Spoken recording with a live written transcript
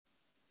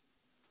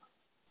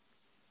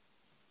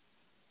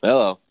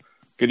Hello.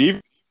 Good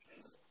evening.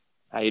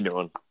 How you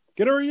doing?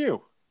 Good. How are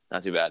you?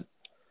 Not too bad.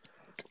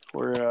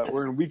 We're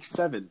in week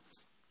 7.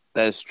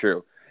 That is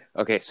true.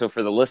 Okay, so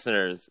for the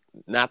listeners,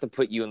 not to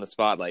put you in the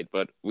spotlight,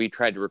 but we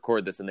tried to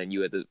record this, and then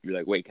you're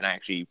like, wait, can I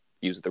actually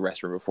use the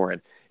restroom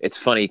beforehand? It's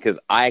funny because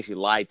I actually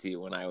lied to you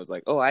when I was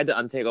like, oh, I had to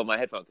untake all my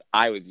headphones.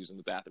 I was using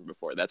the bathroom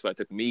before. That's why it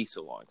took me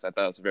so long. So I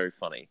thought it was very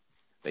funny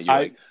that you're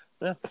like,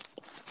 yeah.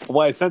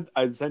 Well, I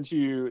sent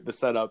you the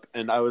setup,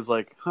 and I was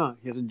like,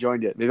 he hasn't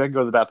joined yet. Maybe I can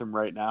go to the bathroom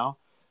right now.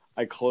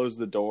 I closed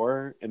the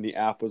door, and the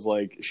app was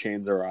like,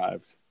 Shane's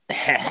arrived.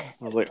 I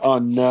was like, oh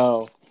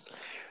no.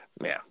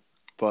 Yeah.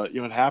 But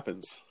you know what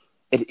happens?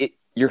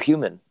 You're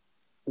human.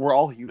 We're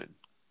all human.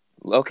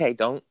 Okay,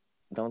 don't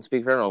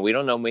speak for everyone. We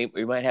don't know. We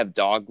might have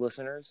dog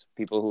listeners,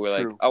 people who are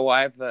True. like, oh, well,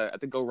 I have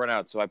to go run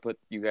out, so I put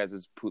you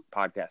guys'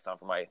 podcast on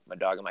for my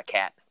dog and my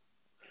cat.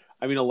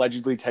 I mean,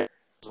 allegedly, Ted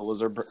is a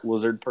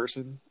lizard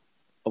person.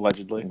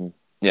 Allegedly. Mm-hmm.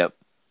 Yep.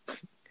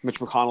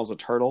 Mitch McConnell's a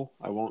turtle.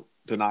 I won't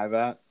deny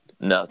that.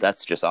 No,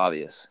 that's just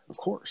obvious. Of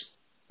course.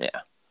 Yeah.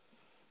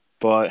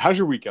 But how's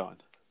your week going?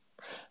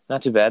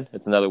 Not too bad.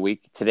 It's another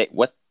week. Today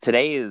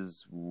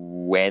is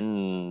Wednesday,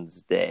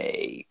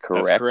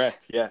 correct? That's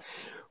correct. Yes.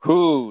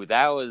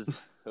 That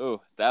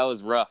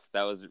was rough.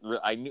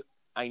 I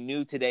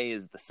knew today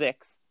is the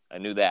 6th. I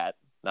knew that.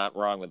 Not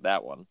wrong with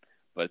that one.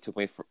 But it took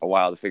me a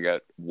while to figure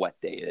out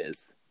what day it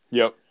is.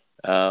 Yep.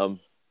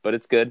 But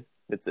it's good.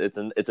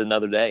 It's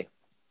another day.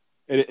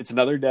 It's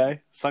another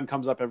day. Sun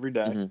comes up every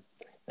day. Mm-hmm.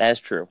 That is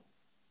true.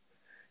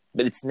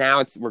 But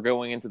we're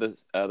going into the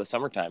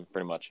summertime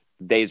pretty much.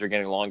 The days are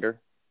getting longer.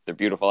 They're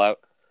beautiful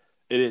out.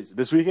 It is.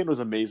 This weekend was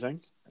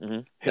amazing. Mm-hmm.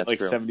 Hit like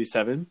true.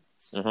 77.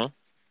 Mm-hmm.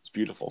 It's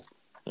beautiful.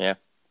 Yeah.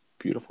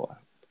 Beautiful out.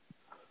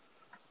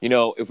 You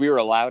know, if we were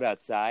allowed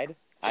outside,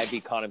 I'd be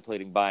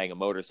contemplating buying a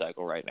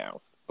motorcycle right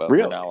now. But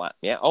really? We're not allowed.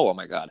 Yeah. Oh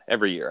my God.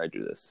 Every year I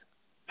do this.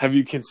 Have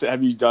you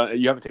done?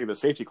 You haven't taken the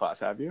safety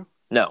class, have you?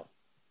 No.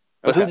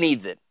 But Okay. Who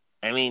needs it?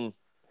 I mean,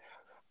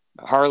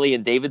 Harley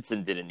and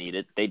Davidson didn't need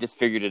it. They just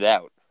figured it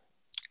out.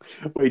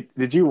 Wait,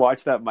 did you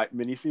watch that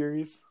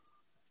miniseries?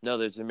 No,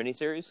 there's a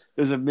miniseries?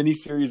 There's a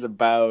miniseries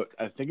about,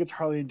 I think it's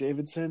Harley and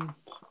Davidson.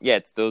 Yeah,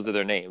 those are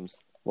their names.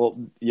 Well,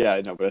 yeah,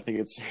 I know, but I think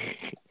it's,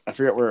 I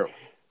forget where.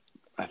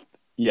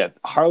 Yeah,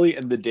 Harley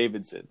and the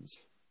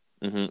Davidsons.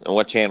 Mm-hmm. And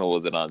what channel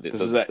was it on? This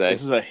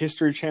is a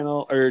History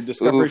Channel or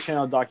Discovery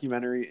Channel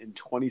documentary in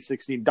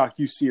 2016,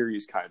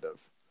 docu-series kind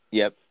of.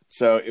 Yep.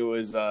 So it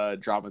was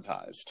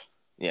dramatized.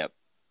 Yep.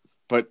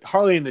 But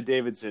Harley and the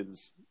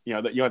Davidsons, you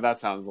know what that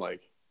sounds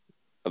like?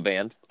 A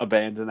band? A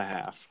band and a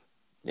half.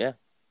 Yeah.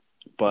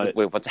 But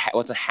wait, what's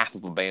a half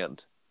of a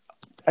band?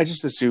 I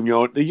just assume you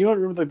don't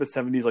remember like the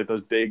 70s, like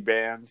those big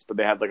bands, but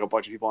they had like a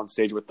bunch of people on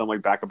stage with them,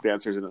 like backup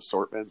dancers and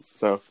assortment.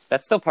 So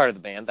that's still part of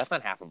the band. That's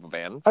not half of a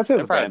band. I'd say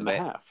it's a band and a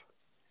half.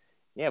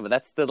 Yeah, but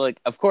that's still like,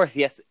 of course,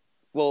 yes.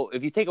 Well,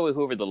 if you take away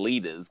whoever the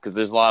lead is, because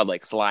there's a lot of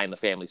like Sly and the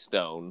Family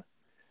Stone,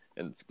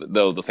 and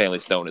though the Family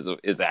Stone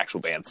is the actual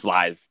band,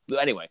 Sly.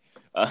 Anyway,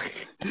 I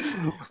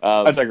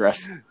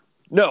digress.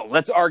 No,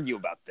 let's argue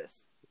about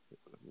this.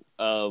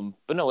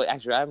 But no,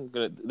 actually,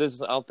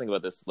 I'll think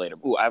about this later.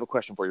 Ooh, I have a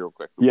question for you real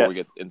quick before we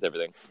get into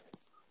everything.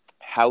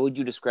 How would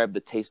you describe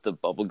the taste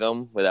of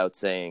bubblegum without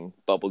saying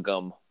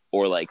bubblegum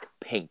or like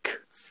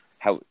pink?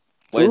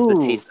 What is the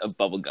taste of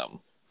bubblegum?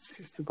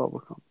 Taste of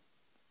bubblegum.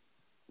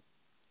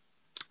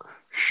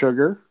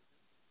 Sugar.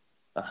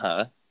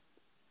 Uh-huh.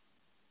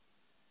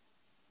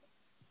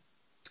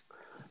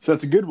 So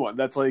that's a good one.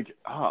 That's like,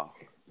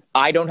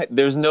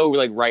 there's no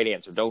like right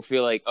answer. Don't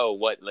feel like,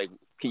 what, like,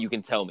 you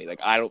can tell me.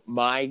 Like, I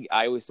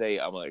always say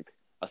I'm like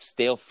a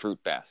stale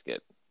fruit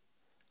basket.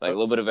 Like a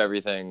little bit of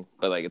everything,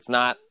 but like it's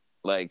not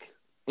like,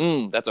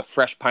 that's a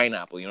fresh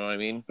pineapple, you know what I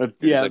mean? But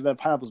yeah, that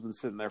pineapple's been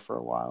sitting there for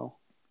a while.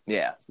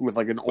 Yeah. With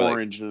like an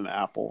orange and an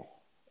apple.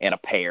 And a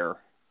pear.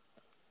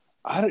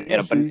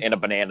 And a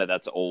banana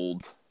that's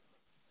old.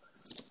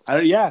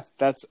 I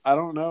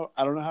don't know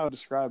how to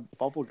describe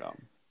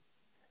bubblegum.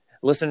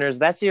 Listeners,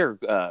 that's your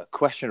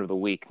question of the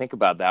week. Think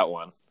about that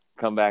one.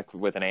 Come back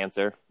with an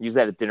answer. Use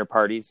that at dinner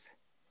parties.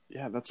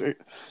 Yeah, that's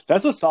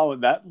a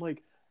solid. That,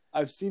 like,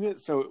 I've seen it.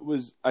 So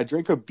I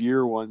drank a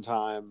beer one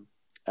time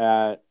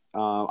at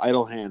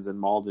Idle Hands in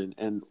Malden,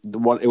 and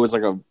it was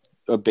like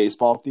a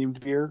baseball themed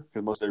beer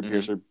because most of their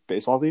beers are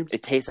baseball themed.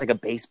 It tastes like a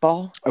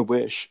baseball? I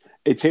wish.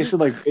 It tasted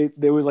like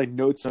there was like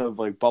notes of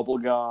like bubble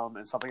gum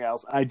and something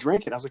else. And I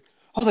drank it. I was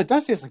like,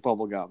 that tastes like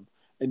bubble gum.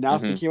 And now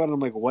thinking about it, I'm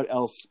like, what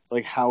else?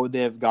 Like, how would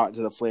they have gotten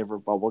to the flavor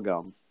of bubble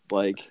gum?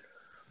 Like,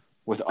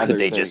 with other things? Could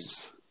they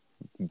just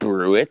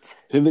brew it?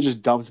 I think they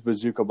just dumped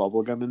bazooka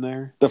bubble gum in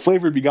there. The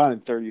flavor would be gone in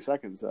 30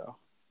 seconds, though.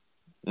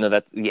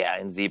 No,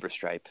 in Zebra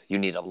Stripe. You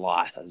need a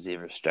lot of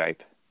Zebra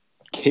Stripe.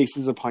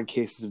 Cases upon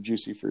cases of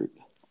juicy fruit.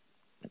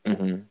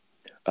 Mm-hmm.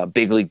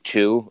 Big League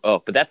Chew.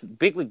 Oh, but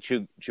Big League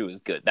Chew is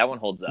good. That one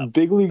holds up.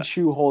 Big League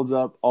Chew holds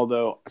up,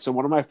 although, so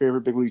one of my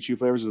favorite Big League Chew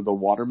flavors is the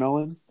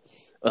watermelon.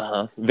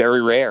 Uh-huh.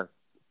 Very rare.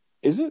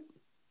 Is it?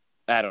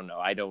 I don't know.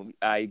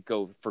 I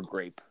go for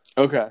grape.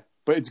 Okay.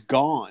 But it's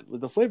gone.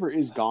 The flavor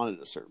is gone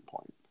at a certain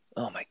point.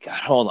 Oh my god,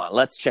 hold on.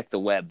 Let's check the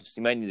webs.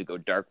 You might need to go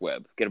dark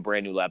web. Get a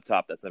brand new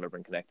laptop that's never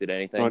been connected to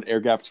anything. Oh, an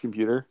air-gapped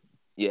computer.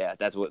 Yeah,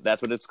 that's what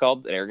it's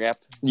called. Air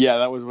gapped. Yeah,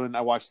 that was when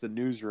I watched The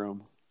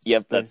Newsroom.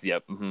 Yep, that's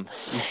yep. Mm-hmm.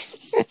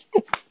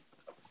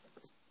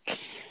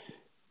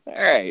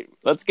 All right,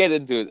 let's get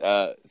into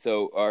it.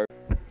 So our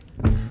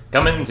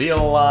Coming to you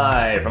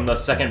live from the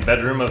second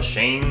bedroom of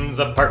Shane's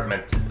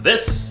apartment.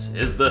 This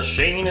is the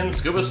Shane and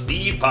Scuba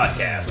Steve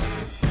podcast.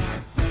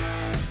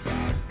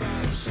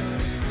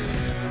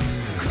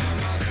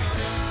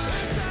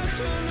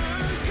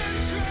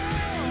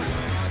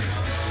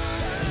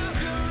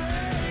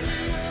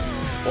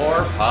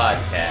 Or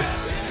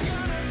podcast.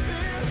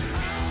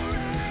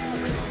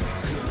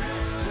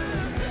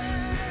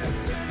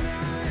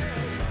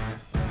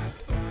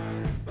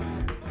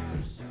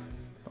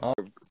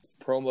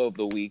 promo of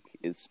the week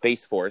is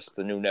Space Force,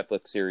 the new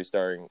Netflix series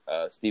starring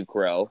Steve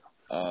Carell.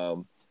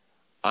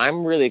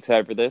 I'm really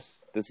excited for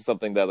this. This is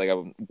something that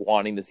I'm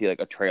wanting to see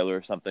a trailer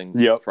or something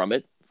from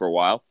it for a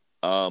while.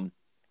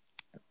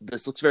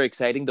 This looks very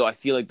exciting, though I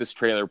feel like this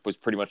trailer was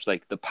pretty much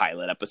like the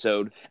pilot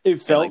episode.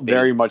 It felt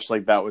very much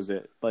like that was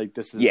it. Like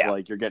this is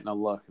you're getting a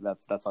look.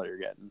 That's all you're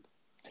getting.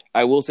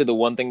 I will say the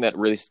one thing that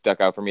really stuck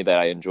out for me that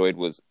I enjoyed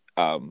was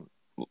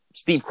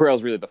Steve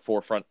Carell's really the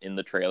forefront in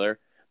the trailer,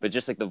 but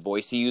just the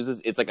voice he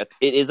uses, it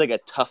is a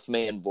tough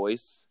man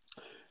voice.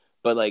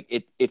 But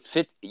it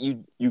fit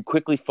you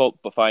quickly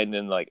find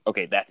in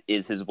okay, that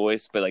is his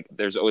voice, but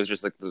there's always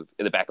just in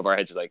the back of our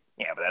head, just but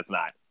that's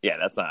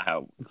not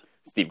how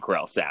Steve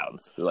Carell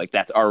sounds. So,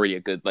 that's already a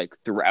good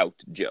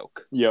throughout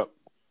joke. Yep.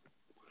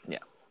 Yeah.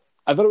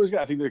 I thought it was good.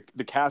 I think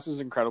the cast is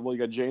incredible. You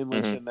got Jane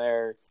Lynch in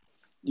there.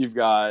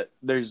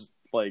 There's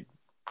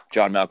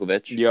John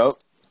Malkovich. Yep.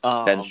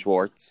 Ben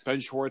Schwartz. Ben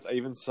Schwartz. I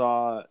even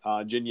saw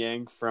Jin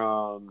Yang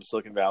from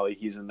Silicon Valley.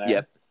 He's in there.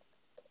 Yep.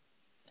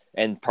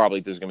 And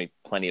probably there's going to be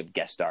plenty of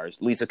guest stars.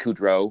 Lisa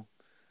Kudrow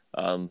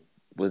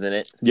was in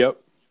it. Yep.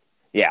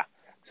 Yeah.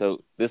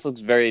 So this looks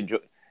very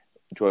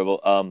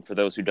enjoyable. For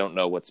those who don't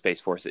know what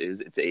Space Force is,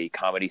 it's a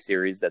comedy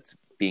series that's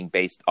being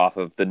based off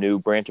of the new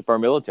branch of our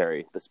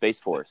military, the Space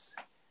Force.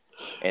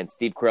 And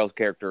Steve Carell's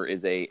character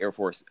is a Air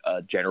Force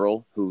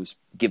general who's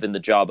given the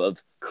job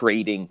of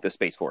creating the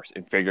Space Force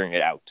and figuring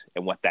it out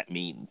and what that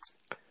means.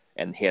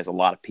 And he has a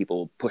lot of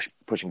people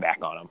pushing back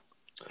on him.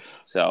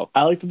 So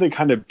I like that they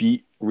kind of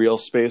beat real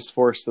Space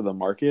Force to the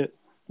market.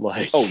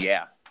 Oh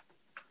yeah,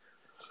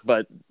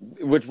 but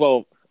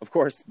of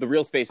course, the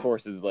real Space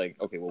Force is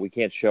okay, well, we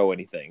can't show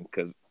anything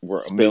because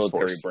we're a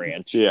military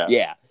branch.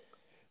 Yeah.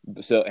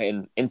 So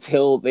and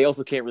until they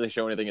also can't really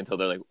show anything until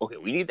they're okay,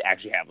 we need to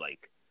actually have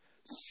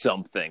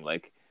something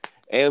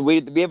and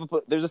we have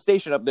there's a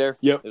station up there.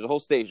 Yep. There's a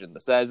whole station the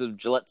size of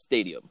Gillette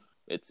Stadium.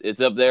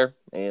 It's up there,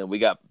 and we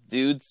got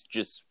dudes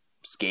just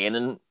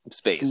scanning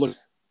space.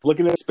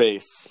 Looking at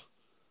space.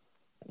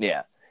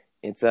 Yeah.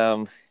 It's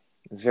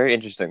very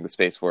interesting, the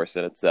Space Force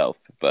in itself.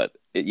 But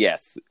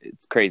yes,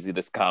 it's crazy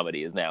this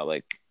comedy is now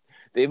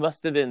they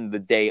must have been the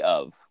day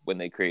of when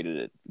they created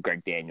it,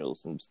 Greg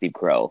Daniels and Steve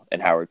Carell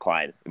and Howard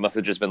Klein. It must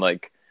have just been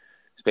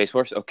Space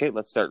Force, okay,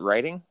 let's start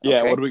writing. Yeah,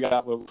 okay. What do we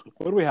got? What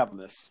do we have in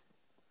this?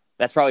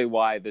 That's probably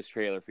why this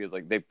trailer feels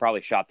they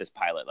probably shot this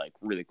pilot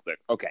really quick.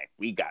 Okay,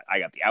 I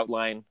got the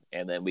outline,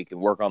 and then we can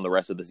work on the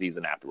rest of the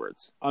season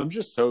afterwards. I'm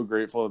just so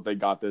grateful that they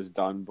got this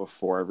done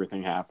before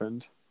everything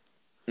happened.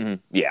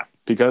 Mm-hmm. Yeah.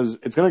 Because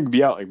it's going to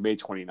be out May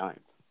 29th.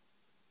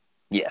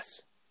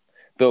 Yes.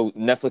 Though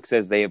Netflix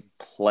says they have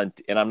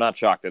plenty, and I'm not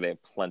shocked that they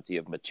have plenty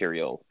of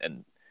material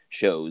and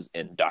shows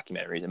and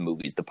documentaries and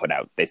movies to put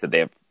out. They said they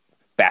have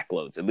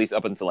backloads, at least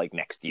up until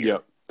next year.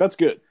 Yep. That's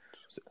good.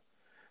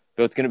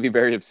 Though it's going to be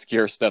very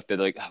obscure stuff that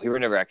we were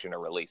never actually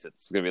going to release it.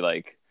 It's going to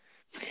be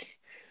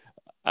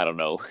I don't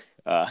know,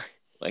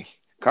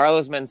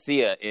 Carlos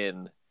Mencia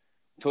in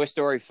Toy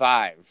Story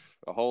 5.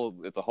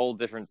 It's a whole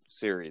different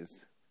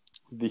series.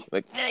 New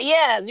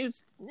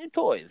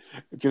toys.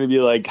 It's going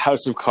to be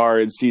House of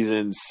Cards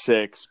season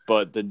 6,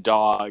 but the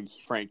dog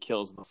Frank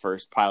kills in the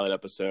first pilot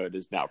episode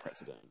is now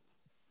president.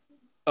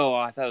 Oh,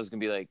 I thought it was going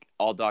to be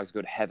all dogs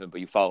go to heaven,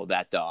 but you follow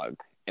that dog.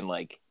 And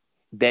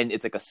then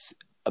it's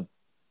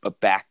a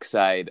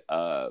backside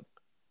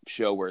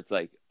show where it's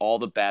all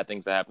the bad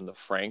things that happened to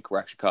Frank were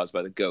actually caused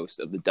by the ghost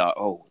of the dog.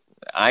 Oh,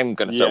 I'm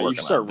going to start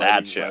working on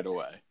that show right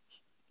away.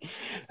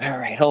 All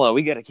right, hold on.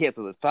 We got to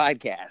cancel this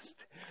podcast.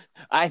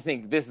 I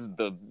think this is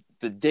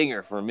the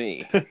dinger for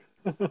me.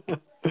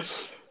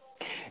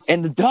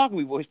 And the dog will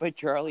be voiced by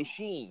Charlie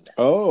Sheen.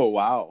 Oh,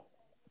 wow.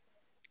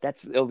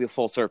 It'll be a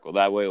full circle.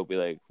 That way it'll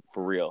be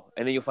for real.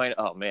 And then you'll find,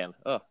 oh man,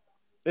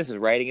 this is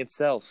writing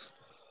itself.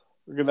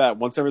 Look at that.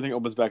 Once everything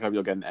opens back up,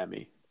 you'll get an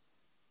Emmy.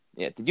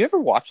 Yeah. Did you ever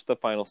watch the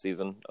final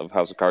season of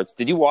House of Cards?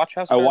 Did you watch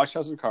House of Cards? I watched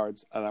House of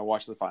Cards, and I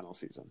watched the final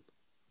season.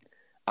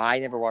 I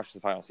never watched the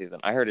final season.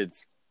 I heard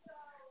it's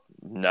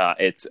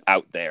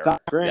out there. It's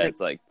not great. Yeah,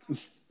 it's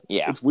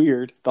yeah. It's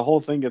weird. The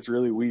whole thing gets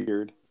really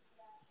weird.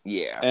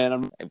 Yeah.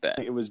 And I bet.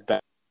 It was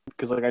bad.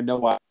 Because, I know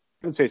why.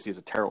 Kevin Spacey is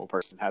a terrible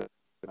person, has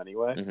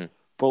anyway. Mm-hmm.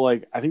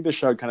 But, I think the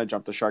show kind of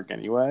jumped the shark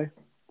anyway.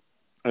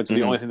 And so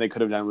the only thing they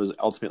could have done was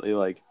ultimately,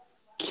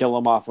 kill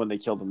him off when they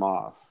killed him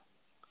off.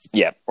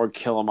 Yeah. Or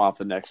kill him off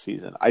the next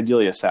season.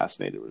 Ideally,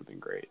 assassinated would have been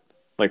great.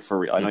 Like, for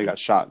real. I know he got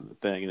shot in the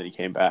thing and then he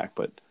came back,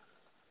 but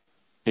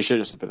he should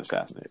have just been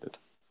assassinated.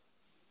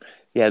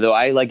 Yeah, though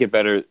I like it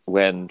better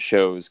when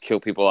shows kill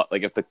people.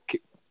 Like, if the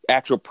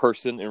actual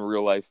person in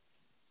real life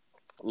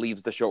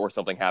leaves the show or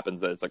something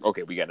happens that it's like,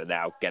 okay, we got to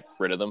now get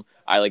rid of them.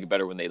 I like it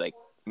better when they, like,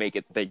 make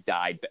it, they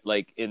died.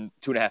 Like, in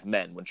 2.5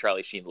 Men, when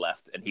Charlie Sheen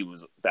left, and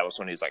that was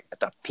when he was, like, at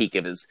the peak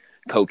of his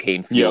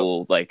cocaine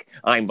fuel, like,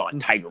 I'm on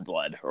Tiger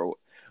Blood, or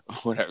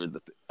whatever.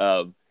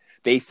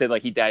 They said,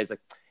 like, he dies, like,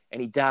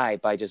 and he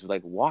died by just,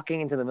 like,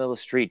 walking into the middle of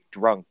the street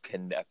drunk,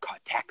 and a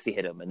taxi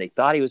hit him, and they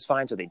thought he was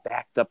fine, so they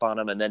backed up on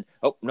him, and then,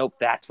 oh, nope,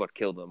 that's what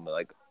killed him.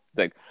 Like,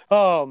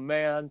 oh,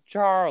 man,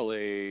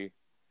 Charlie.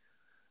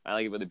 I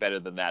like it really better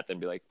than that, than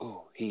be like,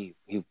 oh, he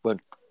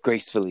went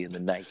gracefully in the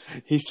night.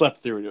 He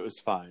slept through it. It was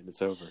fine.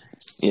 It's over.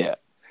 Yeah.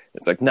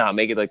 It's like, nah,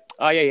 make it like,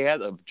 oh, yeah, he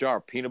had a jar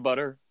of peanut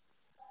butter,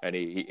 and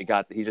he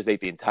just ate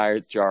the entire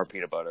jar of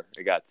peanut butter.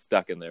 It got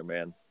stuck in there,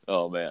 man.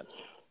 Oh, man.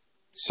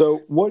 So,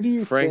 what do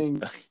you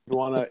think you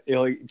want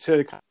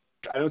to?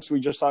 I know we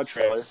just saw a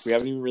trailer. We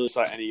haven't even really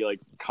saw any like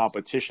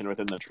competition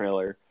within the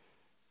trailer.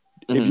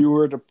 Mm-hmm. If you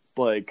were to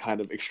like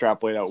kind of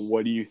extrapolate out,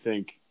 what do you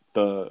think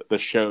the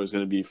show is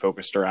going to be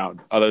focused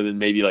around, other than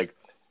maybe like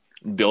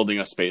building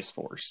a space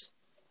force?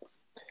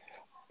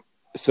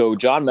 So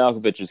John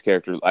Malkovich's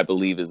character, I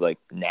believe, is like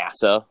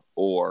NASA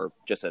or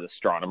just an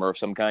astronomer of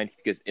some kind.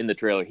 Because in the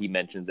trailer, he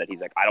mentions that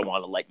he's like, I don't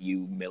want to let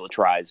you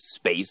militarize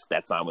space.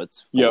 That's not what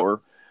it's for. Yep.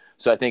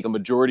 So I think a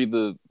majority of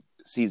the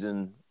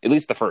season, at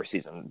least the first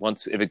season,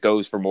 once if it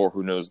goes for more,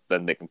 who knows,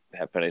 then they can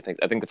have anything.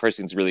 I think the first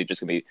season is really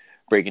just going to be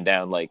breaking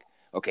down like,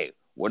 okay,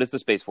 what is the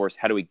Space Force?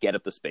 How do we get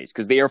up to space?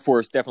 Because the Air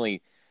Force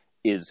definitely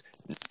is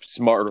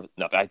smart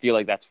enough. I feel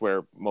like that's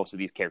where most of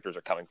these characters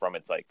are coming from.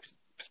 It's like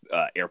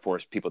Air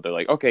Force people. They're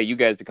like, okay, you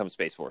guys become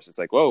Space Force. It's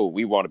like, whoa,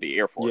 we want to be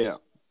Air Force. Yeah.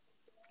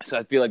 So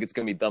I feel like it's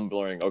going to be them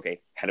blurring, okay,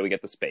 how do we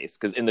get to space?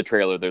 Because in the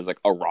trailer, there's like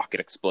a rocket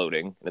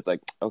exploding. And it's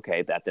like,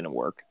 okay, that didn't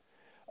work.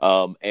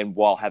 And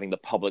while having the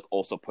public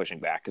also pushing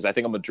back, because I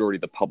think a majority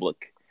of the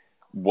public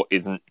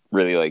isn't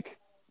really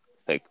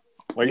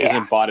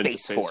isn't bought into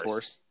Space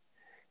Force.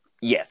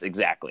 Yes,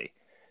 exactly.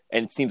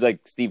 And it seems like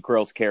Steve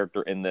Carell's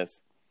character in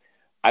this,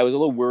 I was a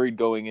little worried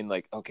going in,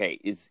 like, okay,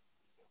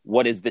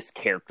 what is this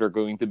character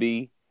going to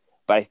be?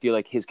 But I feel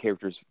like his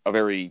character's a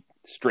very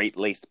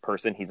straight-laced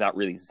person. He's not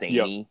really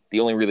zany. Yep. The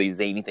only really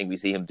zany thing we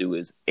see him do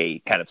is a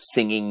kind of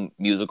singing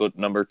musical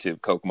number to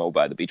Kokomo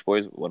by the Beach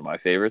Boys, one of my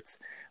favorites.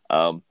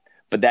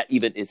 But that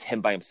even is him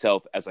by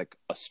himself as like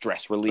a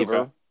stress reliever.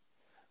 Okay.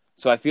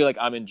 So I feel like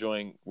I'm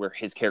enjoying where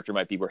his character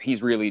might be, where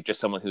he's really just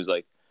someone who's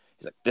like,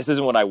 this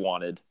isn't what I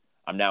wanted.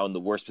 I'm now in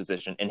the worst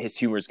position. And his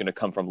humor is going to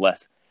come from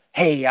less,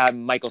 hey,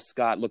 I'm Michael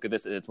Scott, look at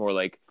this. And it's more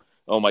like,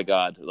 oh my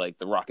God, like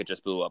the rocket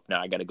just blew up.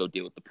 Now I got to go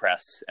deal with the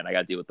press, and I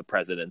got to deal with the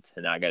president,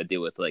 and now I got to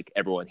deal with like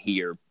everyone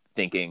here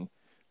thinking,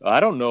 I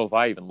don't know if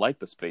I even like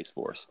the Space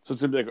Force. So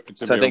it's a real I think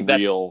it's a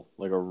little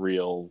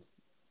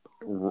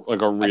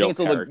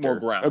more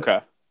grounded. Okay.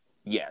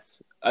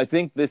 Yes. I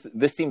think this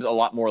seems a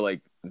lot more like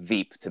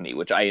Veep to me,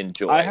 which I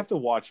enjoy. I have to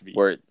watch Veep.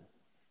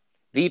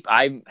 Veep,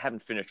 I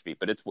haven't finished Veep,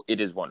 but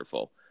it is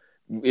wonderful.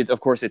 Of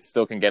course, it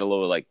still can get a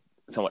little like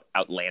somewhat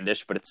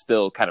outlandish, but it's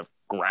still kind of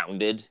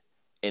grounded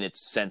in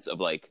its sense of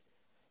like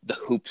the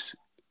hoops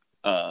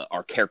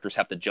our characters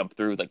have to jump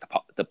through, like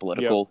the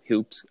political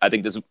hoops. I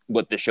think this is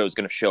what the show is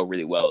going to show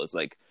really well, is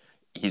like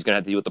he's going to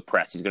have to deal with the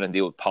press, he's going to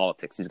deal with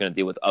politics, he's going to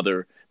deal with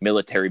other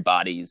military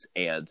bodies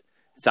and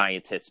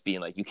scientists being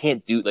like, you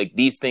can't do, like,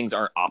 these things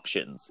aren't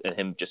options, and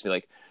him just be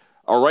like,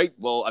 all right,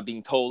 well, I'm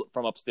being told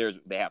from upstairs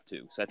they have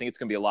to. So I think it's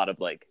going to be a lot of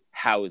like,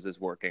 how is this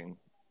working?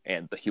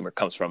 And the humor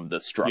comes from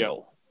the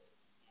struggle.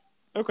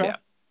 Yep. Okay. Yeah.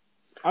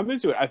 I'm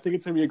into it. I think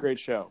it's going to be a great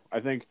show. I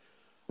think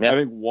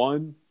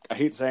one, I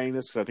hate saying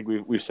this because I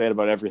think we've said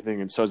about everything,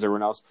 and so does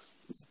everyone else.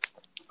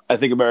 I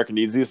think America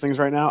needs these things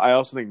right now. I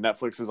also think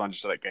Netflix is on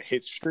just like a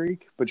hit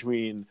streak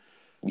between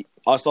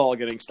us all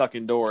getting stuck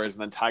indoors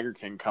and then Tiger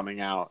King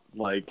coming out.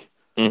 Like,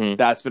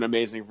 that's been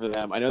amazing for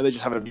them. I know they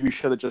just have a new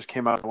show that just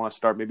came out. I want to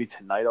start. Maybe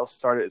tonight I'll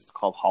start it. It's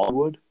called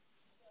Hollywood,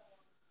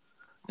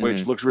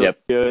 which looks really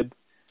good.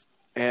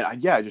 And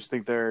I just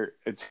think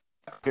it's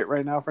a hit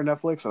right now for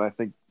Netflix, and I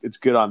think it's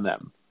good on them.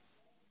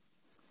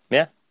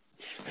 Yeah.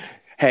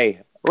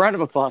 Hey, round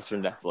of applause for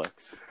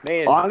Netflix.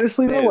 Man,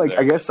 honestly, though, like,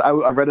 I guess I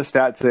read a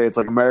stat today. It's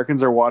like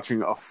Americans are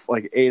watching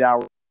 8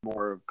 hours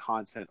more of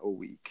content a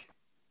week,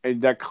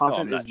 and that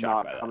content is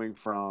not coming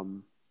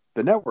from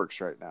the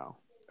networks right now.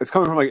 It's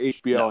coming from like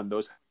HBO and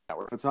those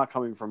networks. It's not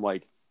coming from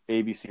like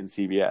ABC and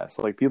CBS.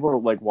 Like, people are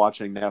like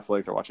watching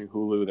Netflix or watching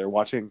Hulu. They're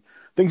watching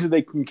things that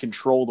they can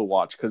control to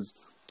watch. Because,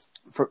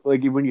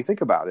 like, when you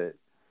think about it,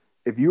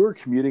 if you were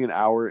commuting an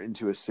hour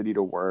into a city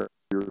to work,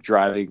 you're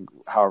driving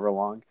however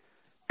long,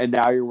 and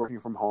now you're working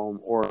from home,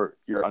 or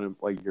you're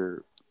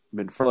you're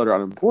been furloughed or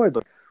unemployed,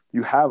 like,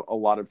 you have a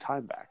lot of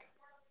time back.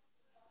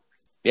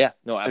 Yeah,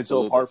 no, absolutely. And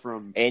so apart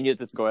from, and you have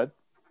to go ahead.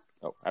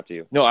 Oh, after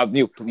you. No,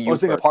 you I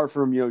was saying, apart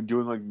from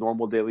doing like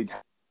normal daily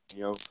tasks,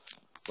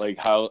 like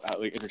how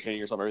like entertaining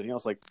yourself, everything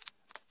else. Like,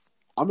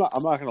 I'm not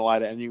gonna lie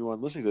to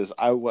anyone listening to this.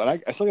 I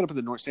still get up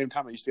at the same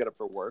time I used to get up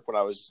for work when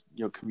I was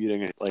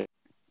commuting at like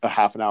a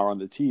half an hour on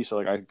the T. So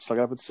like I still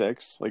get up at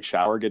 6, like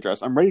shower, get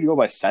dressed. I'm ready to go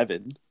by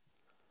 7.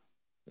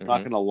 I'm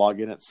not gonna log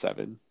in at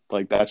 7.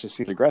 Like that just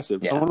seems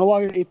aggressive. So I'm gonna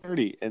log in at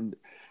 8:30, and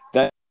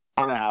that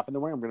hour and a half in the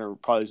morning, I'm gonna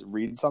probably just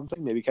read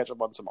something, maybe catch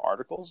up on some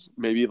articles,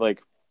 maybe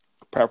like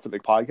prep for the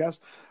podcast.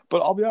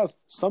 But I'll be honest,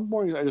 some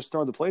mornings I just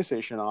throw the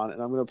PlayStation on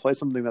and I'm gonna play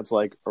something that's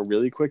like a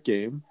really quick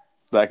game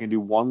that I can do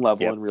one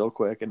level in real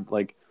quick and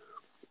like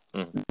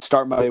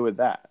start my day with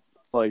that.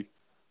 Like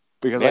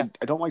because I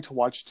don't like to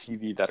watch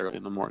TV that early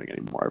in the morning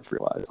anymore. I've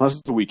realized, unless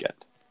it's the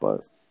weekend,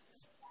 but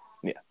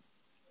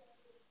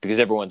because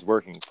everyone's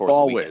working for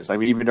always. The weekend. I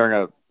mean, even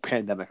during a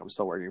pandemic, I'm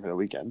still working for the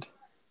weekend.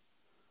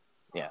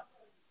 Yeah,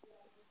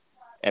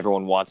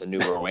 everyone wants a new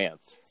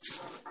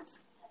romance.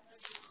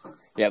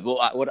 Yeah,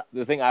 but what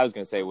the thing I was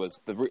going to say was,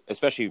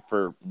 especially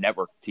for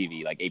network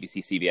TV like ABC,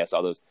 CBS,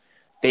 all those,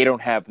 they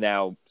don't have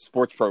now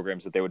sports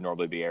programs that they would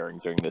normally be airing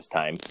during this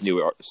time.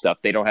 New stuff.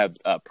 They don't have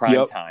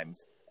prime time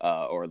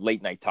or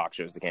late night talk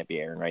shows that can't be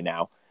airing right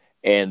now.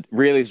 And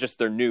really, it's just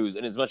their news.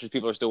 And as much as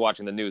people are still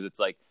watching the news, it's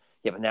like,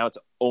 yeah, but now it's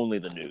only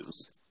the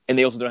news. And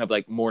they also don't have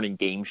like morning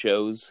game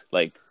shows.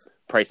 Like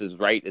Price is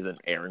Right isn't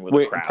airing with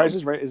a crowd. Price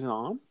is Right isn't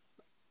on?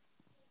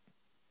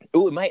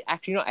 Oh, it might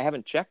actually. I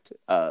haven't checked.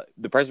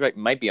 The Price is Right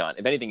might be on.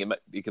 If anything,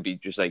 it could be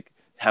just like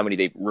how many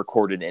they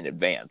recorded in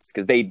advance,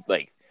 because they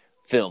like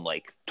film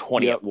like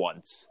 20 at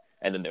once,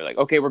 and then they're like,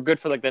 okay, we're good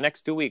for like the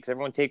next 2 weeks.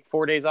 Everyone take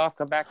 4 days off.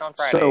 Come back on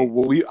Friday.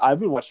 So I've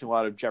been watching a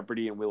lot of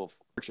Jeopardy and Wheel of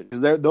Fortune because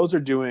they're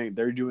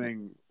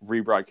doing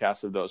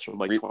rebroadcasts of those from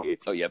like 2018.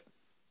 Oh,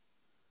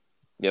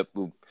 yep.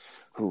 Ooh.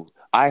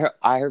 I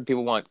heard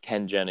people want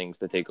Ken Jennings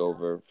to take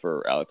over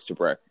for Alex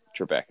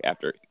Trebek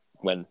after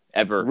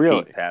whenever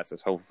he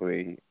passes.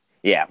 Hopefully,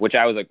 which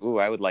I was like, ooh,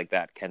 I would like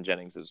that. Ken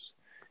Jennings is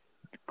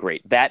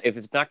great. That if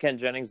it's not Ken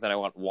Jennings, then I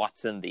want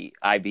Watson, the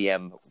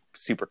IBM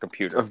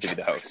supercomputer, to be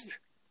the host.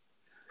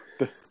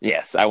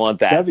 Yes, I want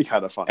that. That'd be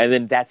kind of fun. And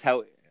then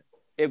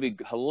it'd be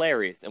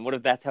hilarious. And what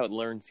if that's how it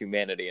learns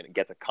humanity and it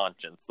gets a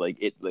conscience? Like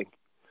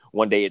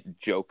one day it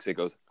jokes, it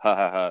goes, ha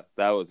ha ha,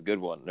 that was a good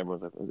one. And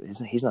everyone's like,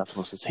 he's not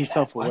supposed to say he's that.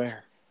 Self-aware. What?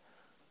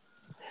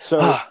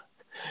 So,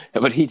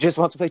 but he just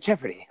wants to play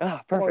Jeopardy.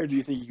 Perfect. Or do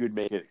you think you could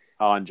make it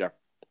on Jeopardy?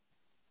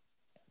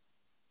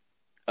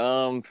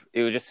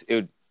 It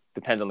would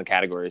depend on the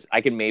categories. I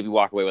could maybe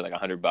walk away with like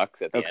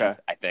 $100 at the end.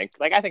 I think.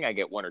 Like I think I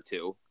get 1 or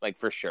 2, like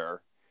for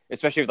sure.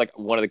 Especially if like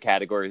one of the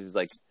categories is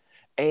like,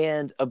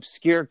 and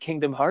obscure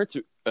Kingdom Hearts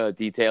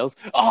details.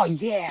 Oh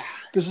yeah,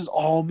 this is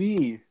all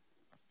me.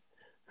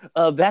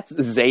 That's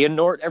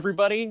Xehanort,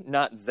 everybody,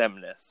 not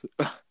Xemnas.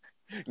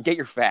 Get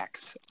your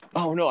facts.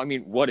 Oh no, I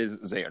mean, what is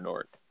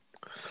Xehanort?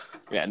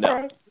 Yeah, no.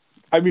 Right.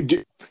 I mean,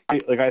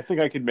 I think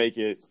I could make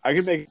it. I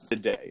could make it the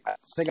day. I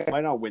think I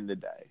might not win the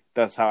day.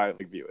 That's how I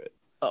view it.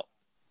 Oh,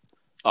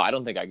 I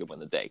don't think I could win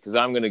the day because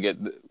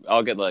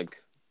I'll get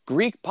like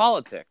Greek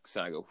politics,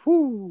 and I go,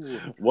 whoo.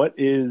 What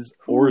is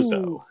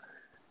orzo?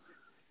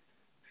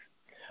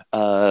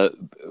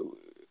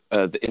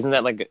 Isn't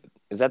that like?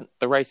 Is that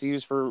the rice you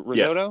use for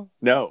risotto? Yes.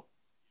 No.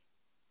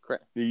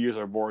 Correct. You use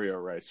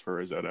arborio rice for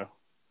risotto.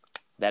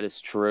 That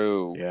is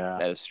true. Yeah.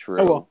 That is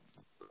true. Oh, well.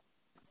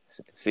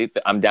 See,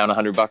 I'm down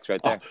 $100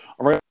 right there.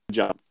 All right,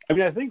 John. I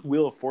mean, I think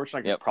Wheel of Fortune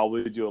I could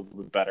probably do a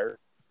little bit better.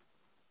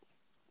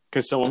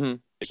 Because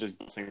someone is just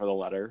guessing for the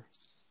letter.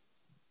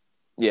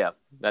 Yeah,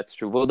 that's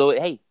true. Well, though,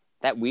 hey,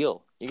 that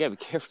wheel. You gotta be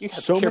careful. You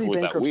gotta be careful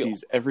with that wheel. So many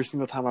bankruptcies every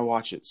single time I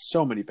watch it.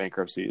 So many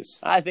bankruptcies.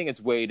 I think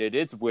it's weighted.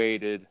 It's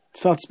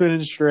It's not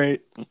spinning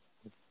straight.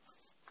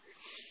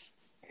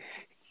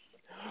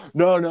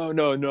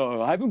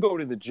 No. I've been going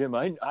to the gym.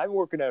 I'm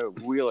working at a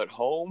wheel at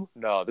home.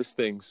 No, this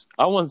thing's.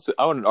 I want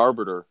an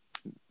arbiter.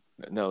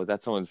 No,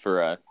 that's someone's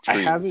for. Trees.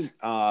 I haven't.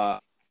 I've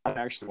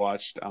actually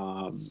watched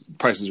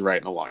Price is Right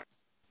in a long time.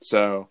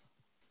 So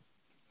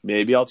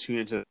maybe I'll tune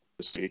into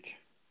this week.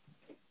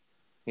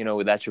 You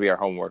know, that should be our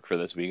homework for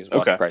this week. Is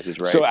watch Price is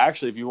Right. So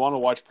actually, if you want to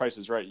watch Price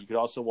is Right, you could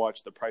also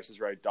watch the Price is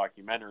Right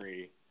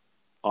documentary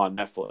on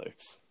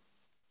Netflix.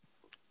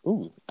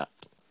 Ooh,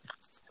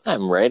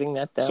 I'm writing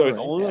that down. So it's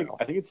only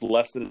I think it's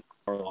less than an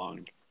hour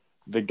long.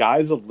 The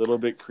guy's a little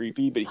bit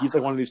creepy, but he's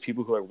like one of these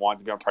people who like wanted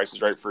to be on Price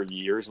is Right for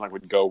years and like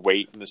would go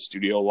wait in the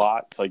studio a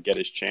lot to like get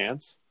his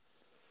chance.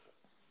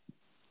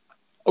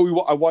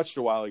 I watched it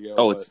a while ago.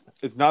 Oh,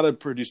 it's not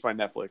produced by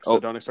Netflix, so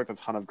don't expect a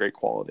ton of great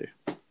quality.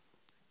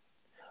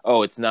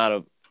 Oh, it's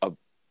not a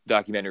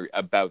documentary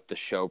about the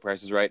show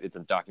Price is Right. It's a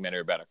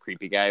documentary about a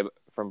creepy guy who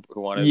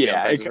wanted to be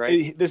on Price is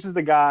Right. This is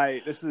the guy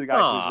who was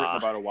written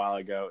about a while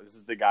ago. This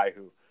is the guy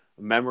who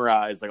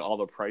memorized like all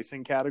the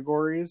pricing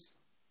categories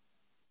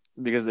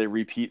because they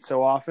repeat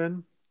so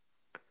often.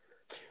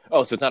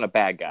 Oh, so it's not a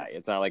bad guy.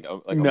 It's not like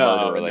a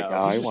murderer. Like,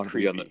 I want to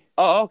be on the.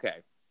 Oh, okay.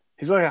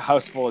 He's like a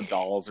house full of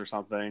dolls or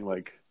something.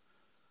 Like,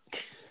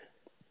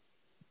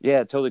 yeah,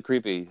 totally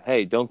creepy.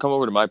 Hey, don't come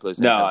over to my place.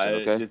 No,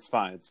 okay? It's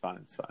fine. It's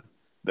fine.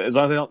 As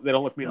long as they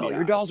don't look me in the eyes.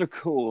 Your dolls are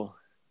cool.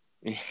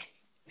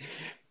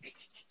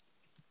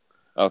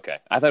 Okay,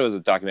 I thought it was a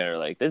documentary.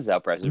 Like, this is how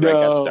Price is Right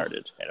got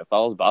started, and it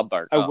follows Bob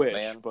Barker. I wish,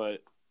 man.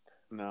 but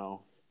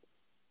no.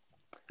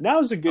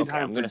 Now's a good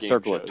time I'm for gonna game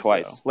circle shows, it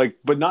twice. though. Like,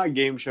 but not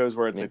game shows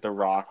where it's like The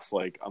Rock's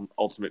like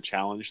ultimate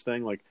challenge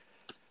thing. Like,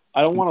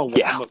 I don't want to.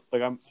 Yeah.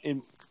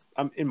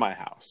 I'm in my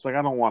house. Like,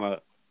 I don't want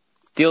to.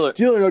 Deal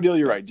or No Deal.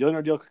 You're right. Deal or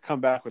No Deal could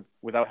come back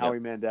without Howie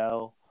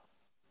Mandel.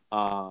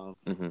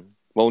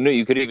 Well, no,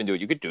 you could even do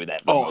it. You could do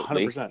that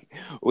remotely. 100%.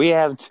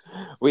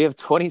 We have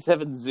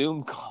 27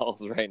 Zoom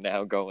calls right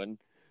now going.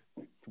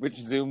 Which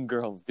Zoom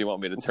girls do you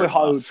want me to turn off?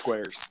 Hollywood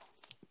Squares.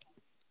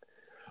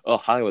 Oh,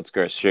 Hollywood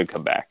Squares should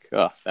come back.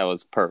 Oh, that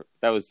was perfect.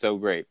 That was so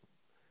great.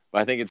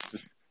 But I think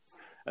it's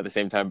at the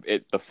same time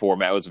the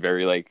format was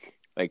very like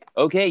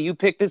okay, you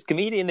pick this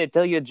comedian, they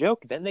tell you a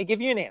joke, then they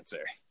give you an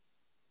answer.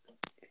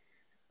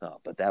 Oh,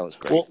 but that was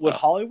great. Well, would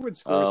Hollywood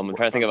Squares I'm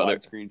trying to think of other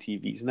screen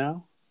TVs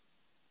now?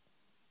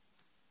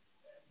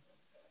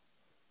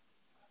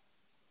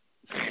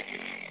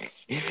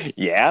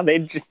 Yeah,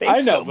 they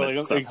I know, but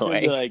it's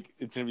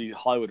gonna be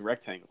Hollywood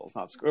rectangles,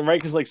 not right?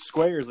 Because like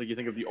squares, like you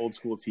think of the old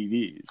school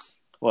TVs,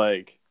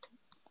 like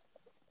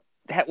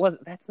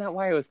that's not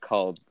why it was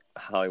called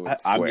Hollywood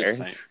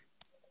Squares.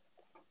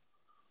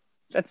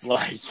 That's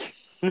like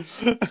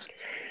it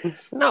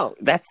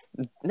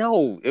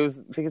was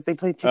because they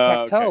played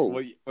tic-tac-toe.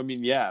 Well, I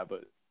mean, yeah,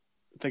 but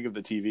think of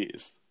the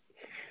TVs.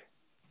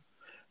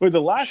 Wait,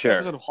 the last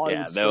episode of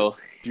Hollywood Squares,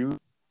 June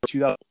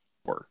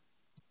 2004.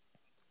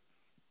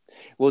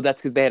 Well, that's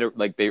because they had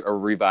they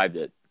revived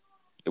it.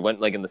 It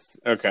went like in the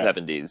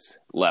 70s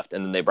left,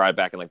 and then they brought it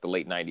back in like the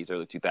late 90s,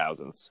 early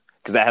 2000s.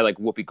 Because that had like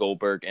Whoopi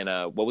Goldberg and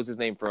what was his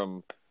name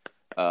from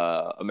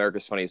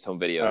America's Funniest Home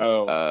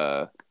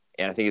Videos?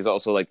 And I think he's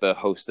also like the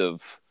host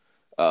of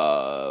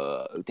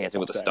Dancing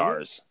with the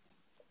Stars.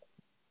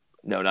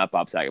 No, not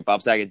Bob Saget.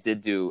 Bob Saget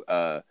did do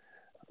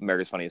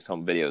America's Funniest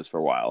Home Videos for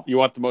a while. You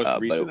want the most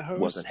recent host? It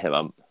wasn't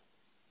him.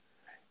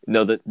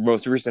 No, the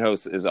most recent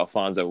host is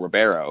Alfonso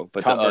Ribeiro,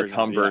 but Tom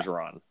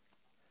Bergeron. Yeah.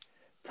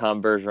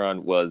 Tom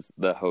Bergeron was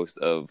the host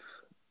of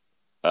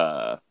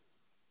the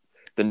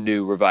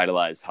new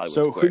revitalized Hollywood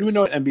So Squares. Who do we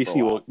know at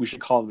NBC? Well, we should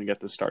call them and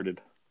get this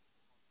started.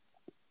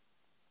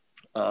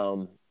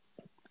 I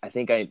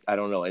think I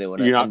don't know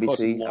anyone You're at not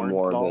NBC. I'm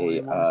more of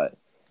a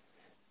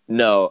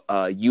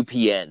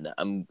UPN.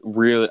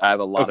 I have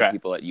a lot of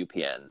people at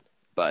UPN,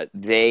 but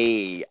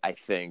I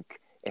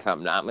think, if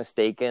I'm not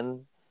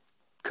mistaken,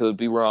 could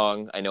be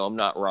wrong. I know I'm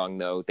not wrong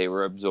though. They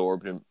were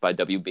absorbed by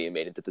WB and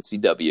made it to the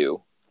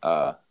CW.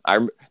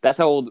 That's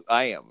how old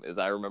I am.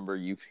 I remember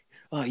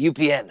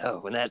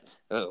UPN. When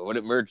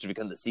it merged to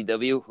become the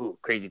CW. Ooh,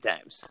 crazy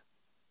times.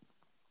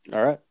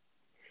 All right.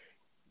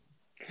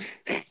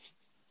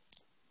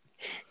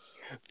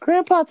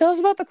 Grandpa, tell us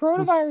about the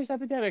coronavirus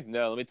epidemic.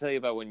 No, let me tell you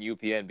about when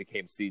UPN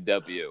became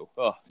CW.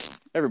 Oh,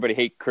 everybody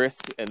hate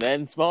Chris, and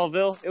then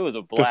Smallville. It was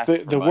a blast.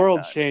 The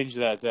world changed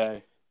that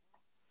day.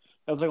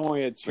 That was like when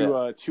we had two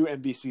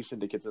NBC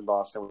syndicates in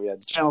Boston. We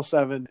had Channel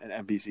 7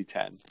 and NBC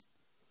 10.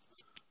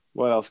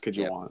 What else could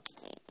you want?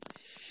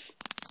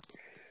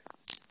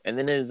 And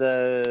then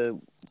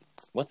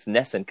what's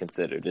Nesson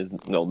considered?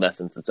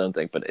 Nesson's its own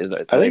thing, but I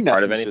think part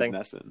Nesson's of anything?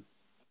 Nesson.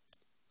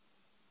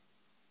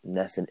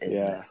 Nesson is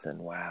Nesson.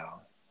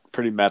 Wow.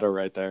 Pretty meta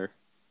right there.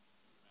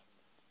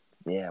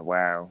 Yeah,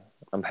 wow.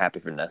 I'm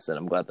happy for Nesson.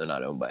 I'm glad they're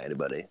not owned by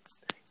anybody.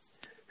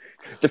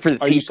 They're for the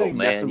people, you saying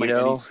man. Nesson like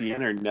NECN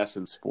or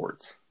Nesson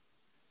Sports?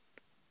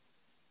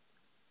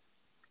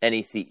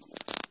 NEC.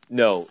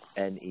 No,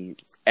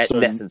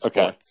 Nesson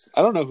Sports.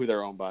 I don't know who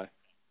they're owned by.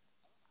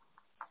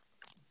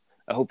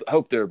 I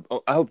hope they're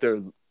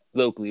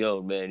locally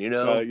owned, man. You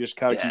know, you just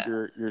kind of keep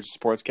your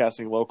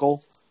sportscasting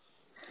local.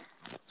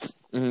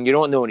 You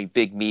don't know any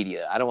big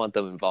media. I don't want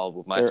them involved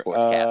with my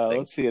sportscasting.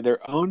 Let's see. They're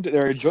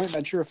a joint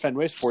venture of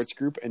Fenway Sports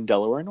Group and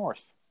Delaware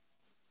North.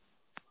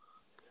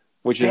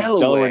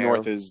 Delaware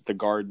North is the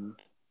Garden,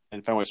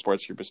 and Fenway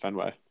Sports Group is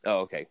Fenway. Oh,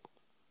 okay.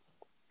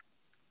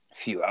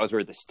 Phew, I was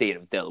worried the state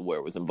of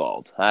Delaware was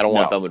involved. I don't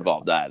want them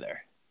involved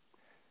either.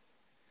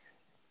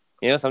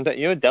 You know, sometimes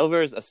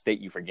Delaware is a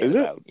state you forget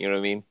about. You know what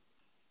I mean?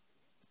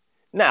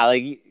 Nah,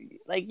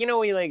 like you know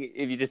when you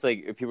if you just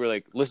if people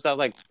are list out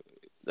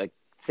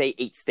say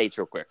 8 states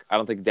real quick. I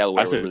don't think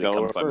Delaware really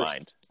comes to my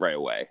mind right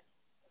away.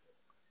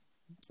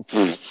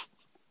 Then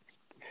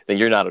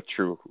you're not a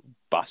true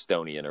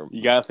Bostonian or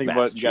you gotta think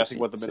about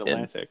the Mid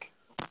Atlantic.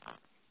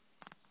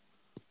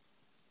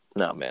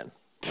 No, man.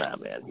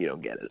 You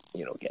don't get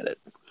it.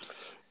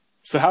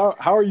 So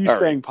how are you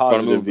staying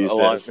positive these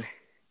days?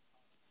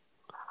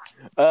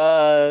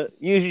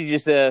 Usually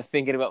just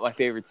thinking about my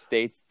favorite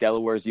states.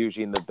 Delaware's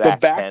usually in the back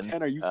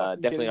 10. Are you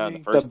definitely not in the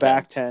me? first the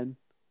back 10?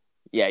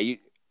 Yeah,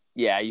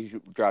 I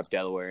usually drop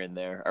Delaware in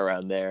there,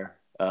 around there.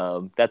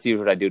 That's usually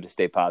what I do to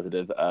stay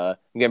positive. I'm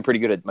getting pretty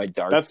good at my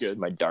darts. That's good.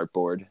 My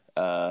dartboard.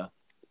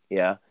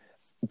 Yeah.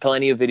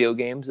 Plenty of video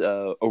games.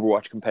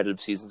 Overwatch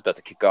competitive season's about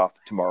to kick off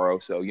tomorrow,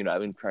 so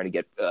I've been trying to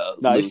get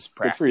nice.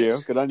 Practice. Good for you.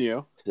 Good on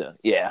you. So,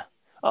 yeah.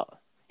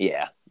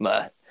 Yeah.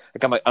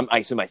 I'm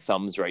icing my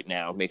thumbs right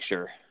now. Make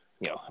sure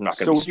I'm not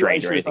going to be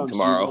strained or anything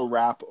tomorrow. Do you go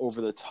wrap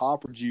over the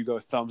top, or do you go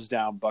thumbs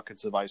down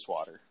buckets of ice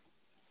water?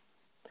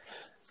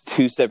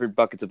 2 separate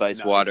buckets of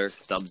ice water,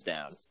 thumbs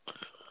down.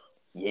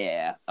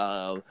 Yeah,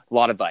 a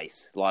lot of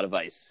ice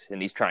in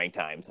these trying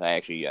times. I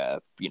actually,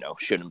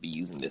 shouldn't be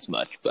using this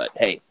much, but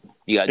hey,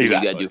 you got to do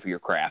what you got to do for your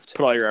craft.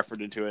 Put all your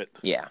effort into it.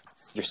 Yeah,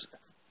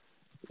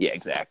 yeah,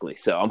 exactly.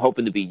 So I'm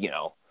hoping to be,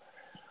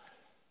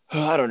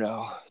 I don't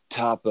know,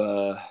 top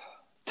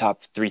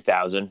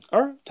 3,000.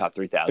 All right, top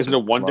 3,000. Is it a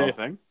one-day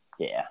thing?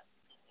 Yeah.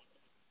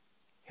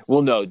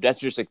 Well, no, that's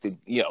just like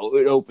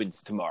it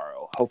opens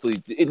tomorrow.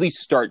 Hopefully, at least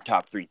start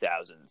top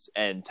 3,000s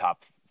and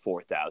top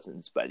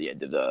 4,000s by the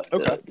end of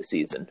the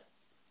season.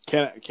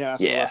 Can't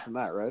ask for less than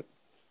that, right?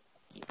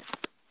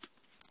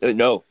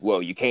 No,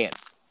 well, you can't,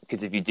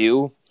 because if you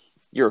do,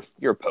 you're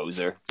a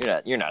poser.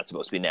 You're not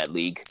supposed to be in that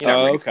league. You're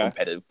not ready for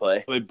competitive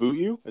play. Will they boot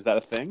you? Is that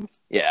a thing?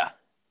 Yeah.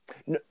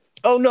 No,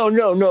 oh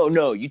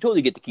no! You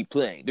totally get to keep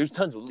playing. There's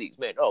tons of leagues,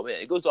 man. Oh man,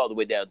 it goes all the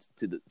way down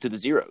to the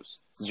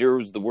zeros.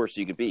 Zeros is the worst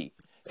you could be.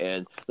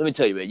 And let me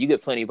tell you, man, you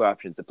get plenty of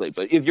options to play.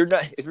 But if you're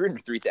under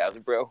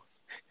 3,000, bro,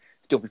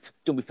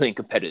 don't be playing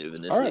competitive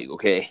in this league,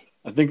 okay?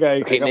 I think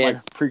I got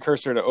my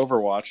precursor to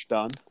Overwatch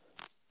done.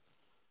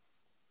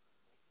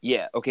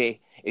 Yeah, okay.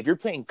 If you're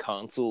playing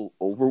console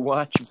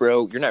Overwatch,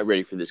 bro, you're not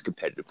ready for this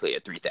competitive play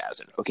at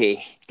 3,000,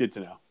 okay? Good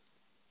to know.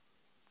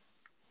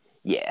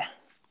 Yeah.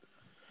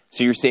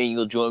 So you're saying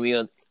you'll join me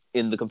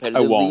in the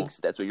competitive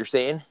leagues? That's what you're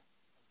saying?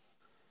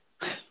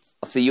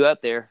 I'll see you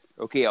out there.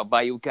 Okay, I'll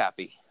buy you a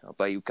copy.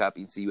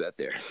 And see you out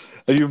there.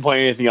 Have you been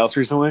playing anything else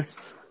recently?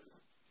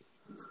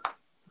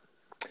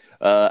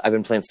 I've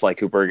been playing Sly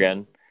Cooper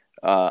again.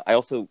 I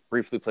also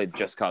briefly played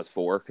Just Cause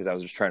 4 because I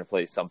was just trying to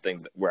play something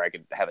where I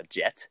could have a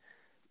jet.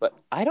 But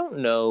I don't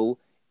know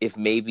if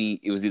maybe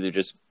it was either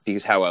just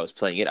because how I was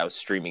playing it, I was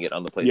streaming it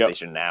on the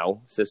PlayStation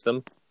Now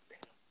system,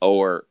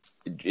 or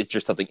it's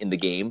just something in the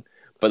game.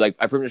 But I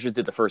pretty much just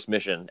did the first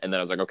mission, and then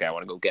I was like, okay, I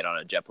want to go get on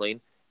a jet plane.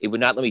 It would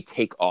not let me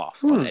take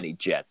off on any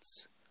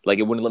jets.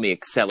 It wouldn't let me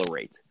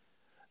accelerate.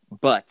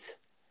 But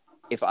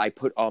if I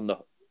put on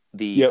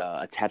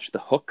attach the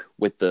hook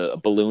with the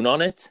balloon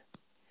on it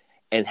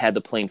and had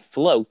the plane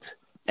float,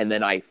 and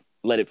then I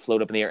let it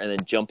float up in the air and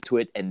then jump to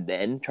it and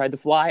then try to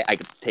fly, I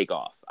could take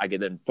off. I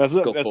could then go full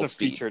speed. That's a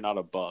feature, not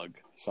a bug.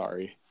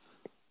 Sorry.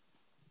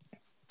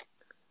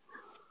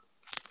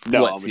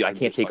 No, I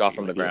can't take off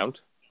from the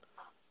ground?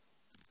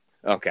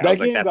 Okay, I was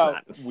like, that's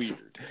not weird.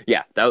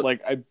 Yeah, that was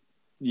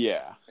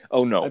yeah.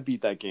 Oh no, I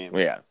beat that game.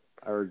 Yeah,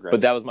 I regret.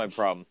 But that was my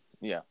problem.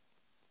 Yeah.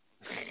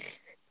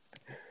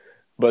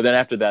 But then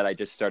after that, I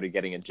just started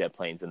getting in jet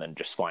planes and then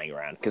just flying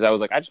around because I was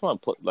like, I just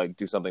want to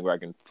do something where I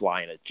can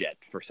fly in a jet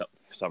for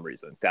some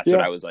reason. That's what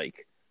I was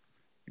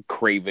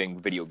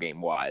craving video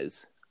game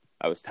wise.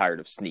 I was tired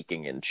of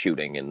sneaking and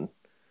shooting and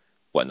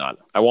whatnot.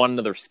 I want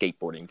another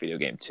skateboarding video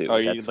game too.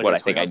 That's what I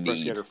think I need.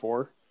 Skater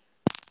 4?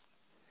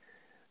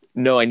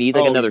 No, I need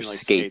another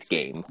skate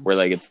game where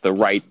it's the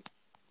right.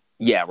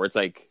 Yeah, where it's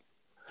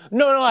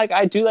no,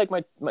 I do like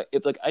my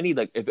if I need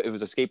if it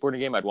was a skateboarding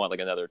game, I'd want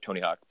another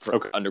Tony Hawk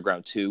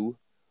Underground 2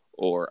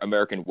 or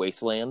American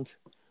Wasteland.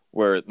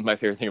 Where my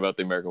favorite thing about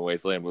the American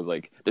Wasteland was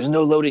there's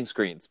no loading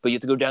screens, but you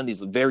have to go down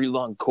these very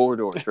long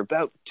corridors for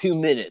about 2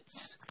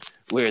 minutes.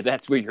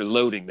 That's where you're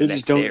loading the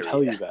next area. They just don't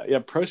tell you that. Yeah,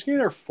 Pro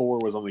Skater 4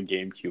 was on the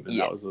GameCube, and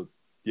that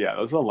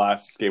was the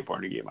last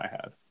skateboarding game I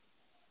had.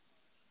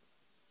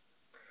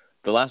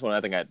 The last one I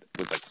think I had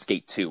was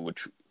Skate 2,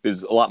 which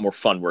is a lot more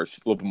fun, where it's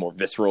a little bit more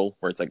visceral,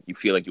 where it's you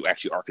feel like you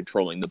actually are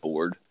controlling the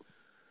board.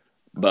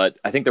 But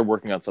I think they're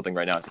working on something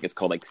right now. I think it's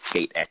called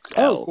Skate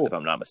XL, if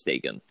I'm not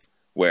mistaken,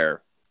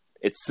 where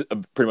it's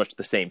pretty much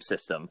the same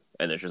system,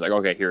 and it's just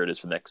okay, here it is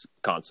for the next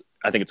console.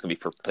 I think it's going to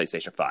be for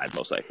PlayStation 5,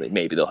 most likely.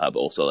 Maybe they'll have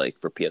also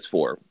for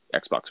PS4,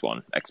 Xbox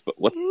One,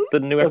 what's the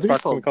new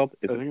Xbox one called?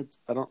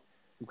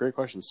 Great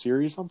question.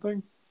 Series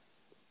something?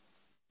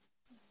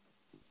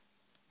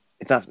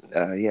 It's not.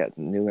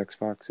 New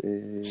Xbox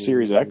is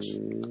Series X.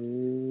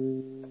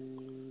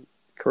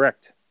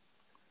 Correct.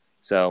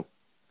 So,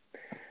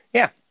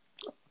 yeah.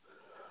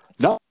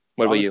 No.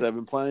 What about you? I've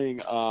been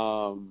playing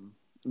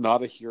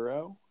Not a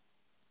Hero,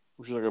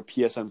 which is a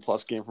PSN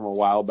Plus game from a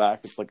while back.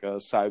 It's a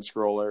side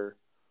scroller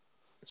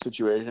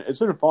situation. It's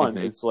been fun.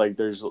 Mm-hmm. It's I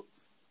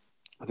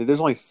think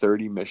there's only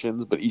 30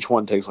 missions, but each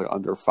one takes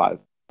under 5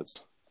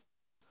 minutes.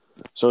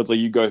 So it's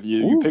you pick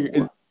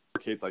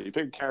you pick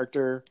a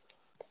character.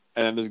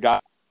 And then this guy,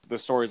 the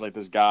story is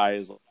this guy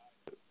is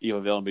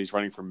evil villain, but he's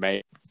running for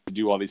mayor to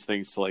do all these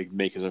things to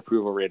make his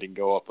approval rating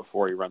go up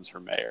before he runs for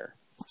mayor.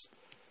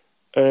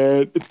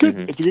 And it's good.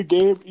 Mm-hmm. It's a good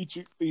game.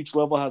 Each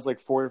level has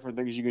 4 different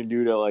things you can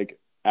do to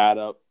add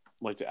up,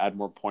 to add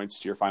more points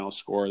to your final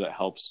score that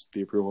helps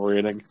the approval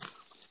rating.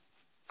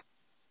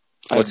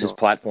 What's his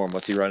platform?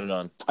 What's he running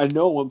on? I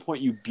know at one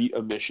point you beat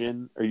a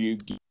mission, or you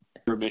beat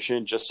a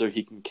mission just so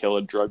he can kill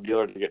a drug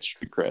dealer to get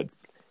street cred.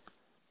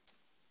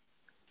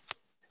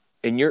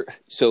 And you're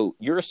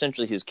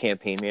essentially his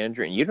campaign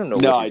manager, and you don't know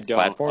what his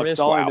platform is?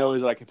 All I know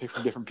is that I can pick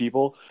from different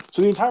people.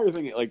 So the entire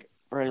thing,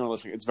 for anyone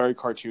listening, it's very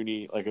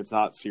cartoony. It's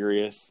not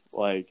serious.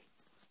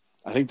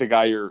 I think the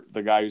guy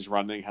who's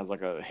running has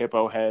like a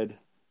hippo head.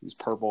 He's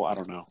purple. I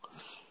don't know.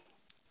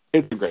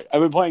 It's great.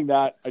 I've been playing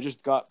that. I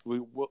just got we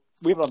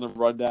have it on the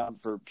rundown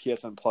for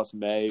PSN Plus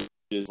May, which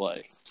is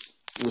like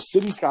with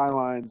City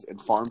Skylines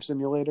and Farm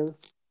Simulator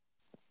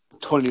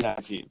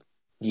 2019.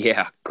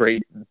 Yeah,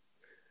 great.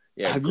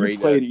 Yeah, have great, you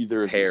played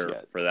either of these pair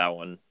yet? for that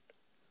one?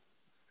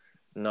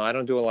 No, I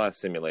don't do a lot of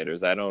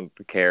simulators. I don't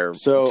care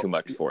So too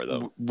much for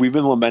them. we've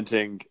been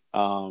lamenting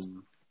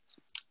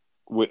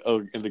with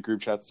in the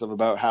group chat and stuff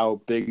about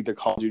how big the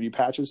Call of Duty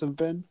patches have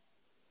been.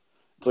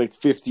 It's like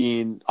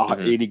 15,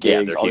 80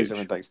 gigs, they're all huge. these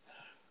different things.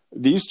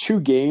 These two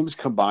games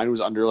combined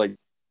was under like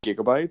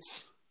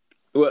gigabytes.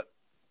 What?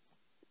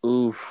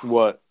 Oof.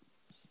 What?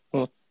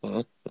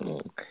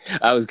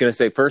 I was gonna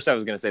say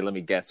let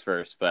me guess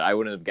first, but I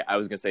wouldn't have. I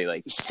was gonna say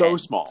like So 10,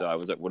 small. so I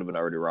would have been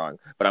already wrong.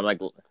 But I'm like,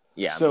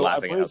 yeah, I'm So I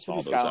laughing at played how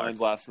small City those are. Skylines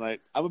last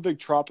night. I'm a big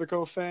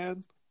Tropico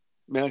fan,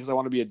 mainly because I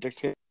want to be a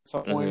dictator at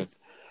some point.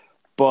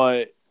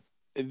 But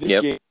in this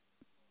game,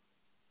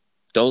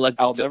 Don't let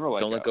I'll never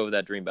let don't go. let go of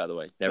that dream. By the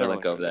way, never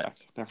let go of that.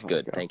 Never Good,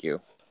 let go. thank you.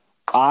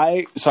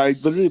 I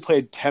literally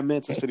played 10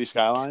 minutes of City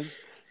Skylines,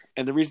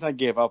 and the reason I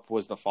gave up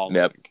was the following.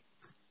 Yep.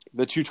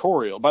 The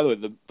tutorial. By the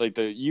way,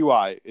 the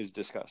UI is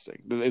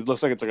disgusting. It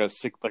looks like it's like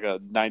a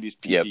 90s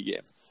PC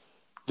game.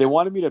 They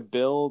wanted me to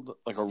build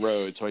like a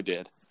road, so I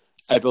did.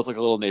 I built like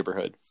a little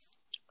neighborhood.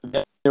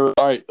 Then they were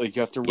all right. Like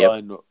you have to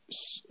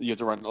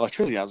run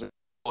electricity. I was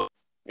like,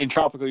 in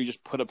Tropical, you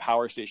just put a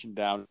power station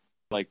down,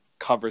 like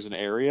covers an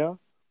area.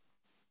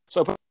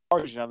 So I put a power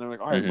station down. They're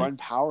like, all right, run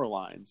power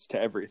lines to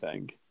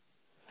everything.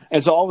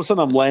 And so all of a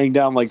sudden, I'm laying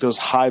down like those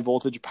high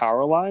voltage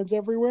power lines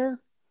everywhere,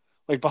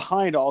 like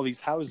behind all these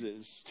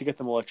houses to get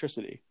them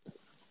electricity.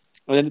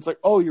 And then it's like,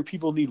 oh, your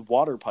people need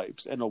water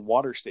pipes and a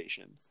water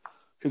station.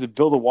 Because to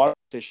build a water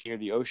station near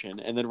the ocean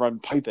and then run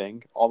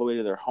piping all the way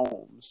to their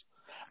homes.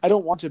 I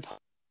don't want to put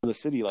the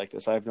city like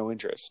this. I have no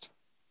interest.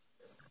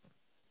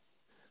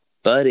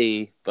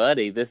 Buddy,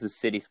 this is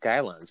City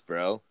Skylines,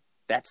 bro.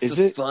 That's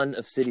the fun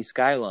of City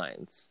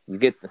Skylines. You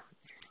get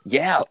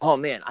yeah. Oh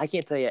man, I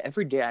can't tell you.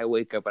 Every day I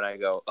wake up and I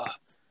go, oh,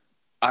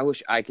 I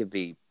wish I could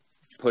be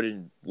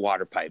putting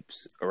water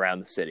pipes around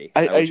the city.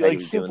 I like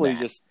simply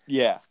just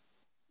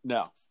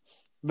no,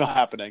 not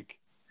happening.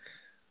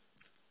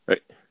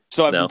 Right.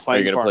 So I've been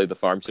playing. Are you gonna play the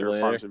Farm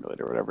Simulator? Farm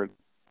Simulator, or whatever.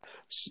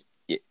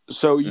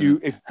 So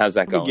if how's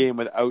that going? A game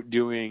without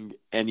doing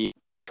any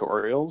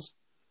tutorials,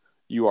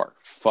 you are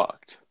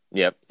fucked.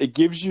 Yep. It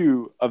gives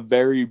you a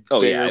very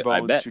bare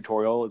bones bet.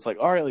 tutorial. It's like,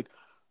 all right, like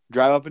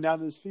drive up and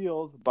down this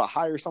field, but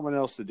hire someone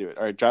else to do it.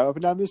 All right, drive up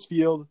and down this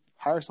field,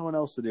 hire someone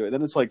else to do it.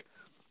 Then it's like,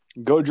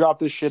 go drop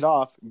this shit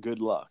off. Good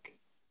luck.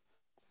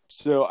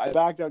 So I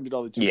backed out and did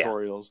all the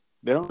tutorials. Yeah.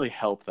 They don't really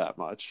help that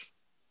much.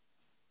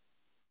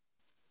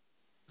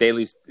 They at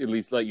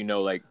least let you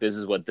know, like, this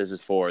is what this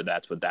is for.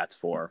 That's what that's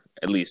for.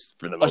 At least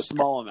for the most a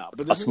small amount.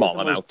 But a small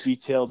the amount. Most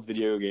detailed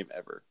video game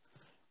ever.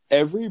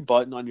 Every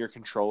button on your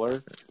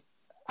controller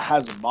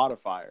has a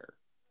modifier.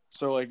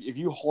 So, like, if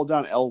you hold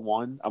down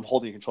L1, I'm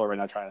holding a controller right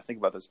now trying to think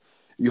about this.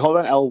 If you hold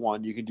down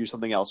L1, you can do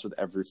something else with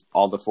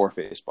all the 4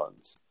 face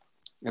buttons.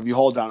 If you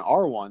hold down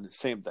R1,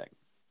 same thing.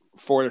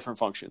 4 different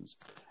functions.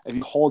 If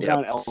you hold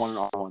down L1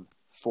 and R1,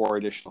 4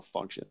 additional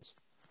functions.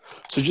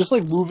 So just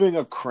like moving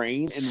a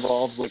crane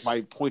involves like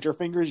my pointer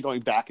fingers going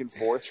back and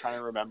forth trying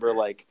to remember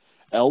like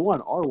L1,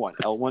 R1,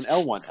 L1,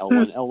 L1,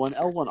 L1, L1,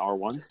 L1,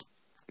 R1.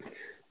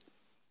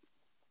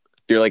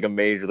 You're like a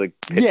major like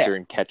pitcher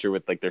and catcher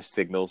with like their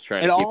signals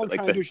trying to keep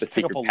it like the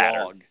secret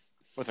pattern. Log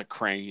with a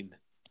crane.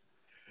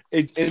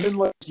 And then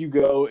like you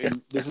go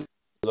and this is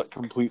a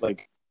complete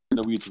like in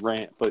the weeds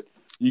rant, but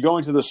you go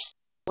into this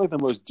like the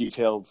most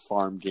detailed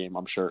farm game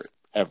I'm sure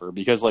ever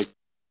because like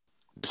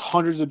there's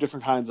hundreds of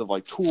different kinds of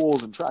like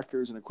tools and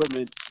tractors and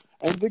equipment,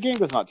 and the game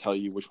does not tell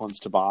you which ones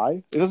to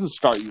buy. It doesn't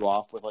start you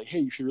off with like, hey,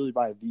 you should really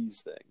buy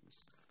these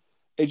things.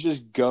 It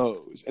just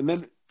goes, and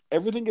then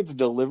everything gets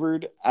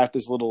delivered at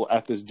this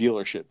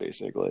dealership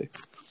basically.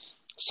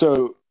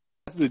 So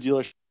the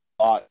dealership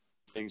bought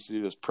things to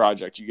do this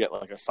project, you get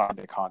like a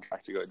signed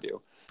contract to go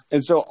do,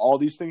 and so all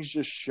these things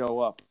just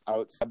show up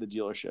outside the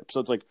dealership.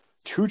 So it's like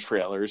 2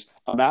 trailers,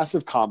 a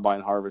massive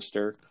combine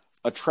harvester,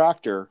 a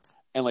tractor,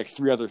 and like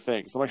 3 other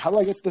things. I'm like, how do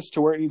I get this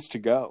to where it needs to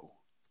go?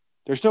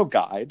 There's no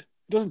guide.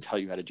 It doesn't tell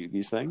you how to do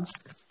these things.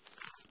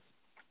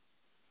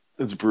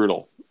 It's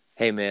brutal.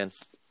 Hey man,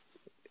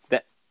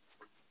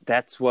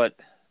 that's what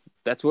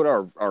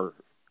our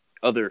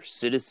other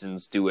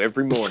citizens do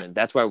every morning.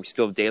 That's why we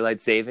still have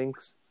daylight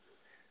savings.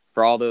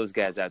 For all those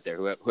guys out there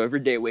who every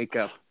day wake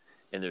up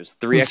and there's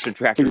 3 extra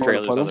tractor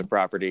trailers on their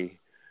property.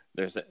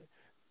 There's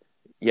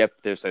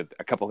a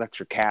couple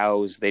extra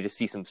cows. They just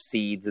see some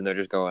seeds and they're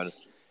just going,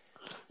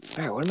 all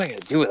right, what am I going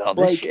to do with all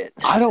this shit?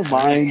 I don't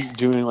mind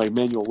doing like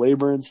manual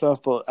labor and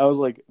stuff, but I was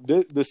like,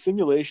 the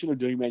simulation of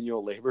doing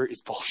manual labor is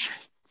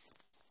bullshit.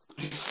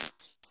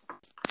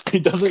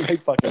 It doesn't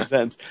make fucking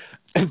sense.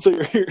 And so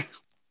you're here.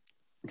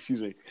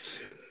 Excuse me.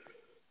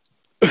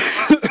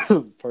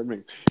 Pardon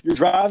me. You're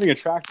driving a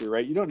tractor,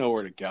 right? You don't know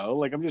where to go.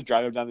 Like, I'm just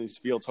driving down these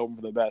fields hoping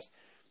for the best.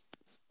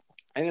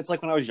 And it's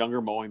like when I was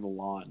younger mowing the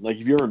lawn. Like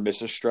if you ever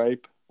miss a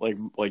stripe, like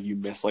you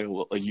miss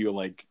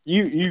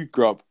you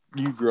grew up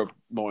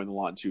mowing the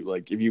lawn too.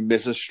 Like if you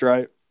miss a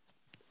stripe,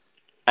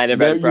 I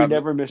never had a you problem.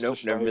 never missed a Nope,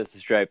 stripe. never missed a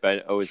stripe. I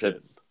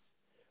Shit.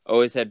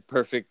 always had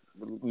perfect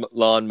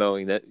lawn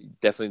mowing. That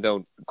definitely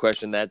don't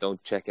question that.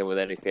 Don't check in with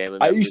any family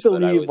members. I used to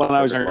but leave when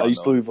I was perfect younger. I lawn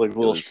used to mowing. leave like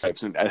little It was-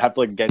 stripes, and I'd have to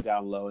like get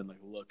down low and like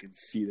look and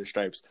see the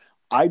stripes.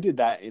 I did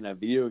that in a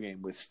video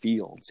game with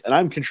Fields, and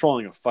I'm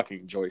controlling a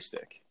fucking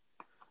joystick.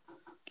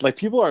 Like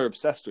people are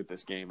obsessed with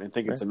this game and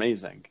think it's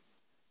amazing.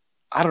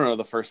 I don't know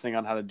the first thing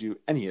on how to do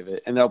any of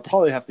it, and they'll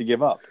probably have to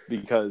give up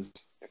because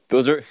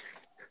Those are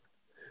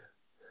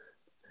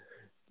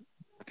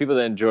people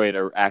that enjoy it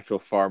are actual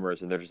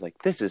farmers, and they're just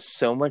like, "This is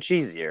so much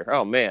easier."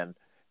 Oh man,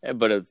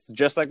 but it's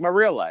just like my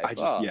real life.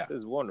 This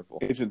is wonderful.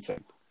 it's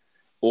insane.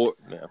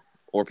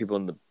 Or people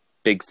in the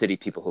big city,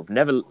 people who've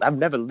never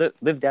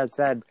lived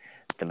outside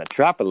the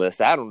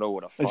metropolis. I don't know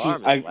what a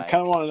farm I is like.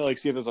 kind of want to like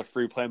see if there's a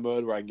free play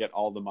mode where I can get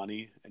all the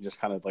money and just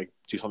kind of like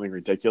do something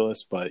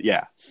ridiculous. But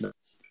yeah,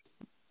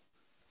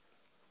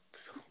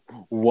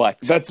 What?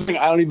 that's the thing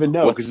I don't even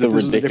know What's because the if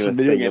this was a ridiculous different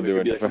video thing game, it you'll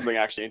would do be it like for? something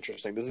actually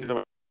interesting. This is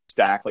gonna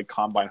stack like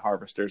combine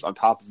harvesters on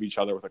top of each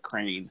other with a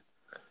crane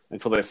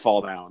until they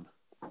fall down.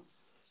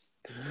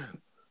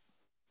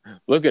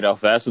 Look at how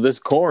fast this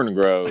corn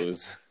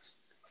grows.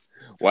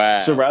 Wow.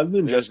 So rather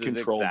than This just is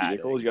control exciting.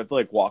 vehicles, you have to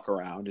like walk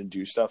around and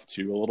do stuff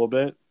too a little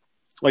bit.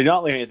 Like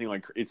not like anything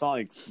like it's not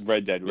like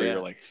Red Dead where Yeah.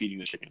 you're like feeding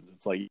the chickens.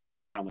 It's like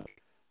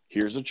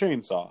here's a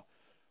chainsaw,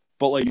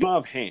 but like you don't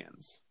have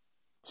hands,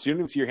 so you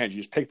don't even see your hands.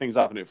 You just pick things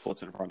up and it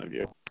floats in front of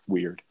you.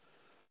 Weird.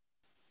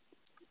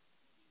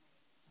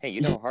 Hey,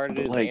 you know how hard it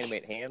But, is like, to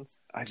animate hands?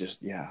 I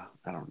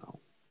don't know.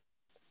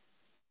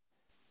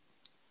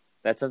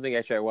 That's something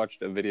actually I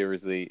watched a video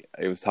recently.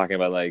 It was talking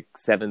about like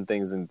 7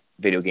 things in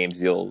video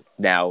games you'll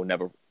now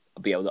never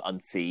be able to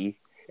unsee.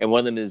 And one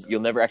of them is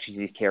you'll never actually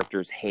see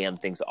characters hand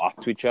things off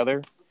to each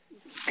other.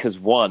 Because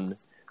 1,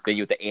 then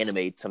you have to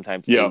animate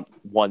sometimes a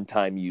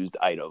one-time used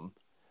item.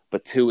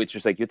 But 2, it's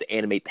just like you have to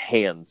animate the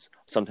hands,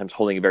 sometimes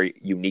holding a very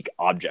unique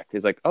object.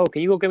 It's like, oh,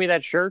 can you go get me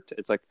that shirt?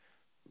 It's like,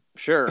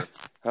 sure.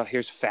 Oh,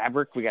 here's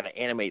fabric. We got to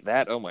animate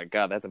that. Oh my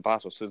god, that's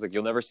impossible. So it's like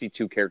you'll never see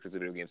 2 characters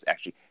in video games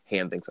actually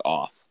hand things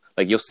off.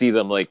 Like you'll see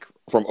them like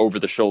from over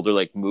the shoulder,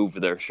 like move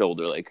their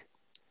shoulder, like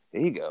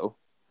there you go.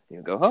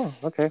 You go, oh,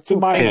 okay, It's in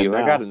my thank hand you.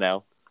 now. I got it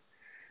now.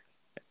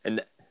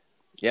 And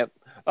yep.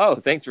 Oh,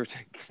 thanks for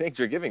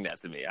giving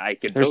that to me. I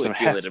can There's totally some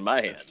feel heft. it in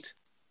my hand.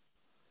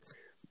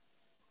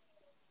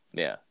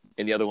 Yeah.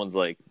 And the other one's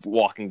like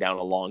walking down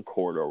a long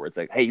corridor where it's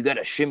like, hey, you got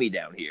to shimmy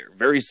down here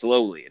very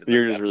slowly. And it's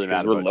You're like, just that's really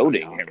 'cause mad we're about Tony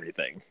loading Hawk.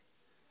 everything.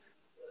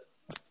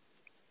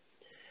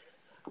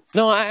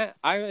 No,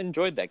 I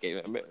enjoyed that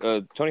game.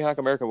 Tony Hawk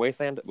American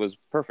Wasteland was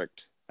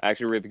perfect. I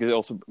actually really, because it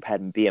also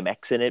had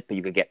BMX in it, but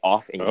you could get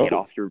off and you get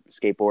off your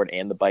skateboard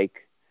and the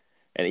bike.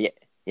 And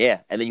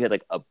yeah. And then you had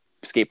like a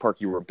skate park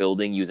you were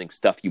building using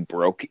stuff you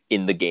broke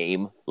in the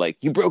game. Like,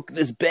 you broke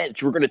this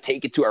bench, we're going to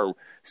take it to our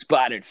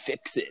spot and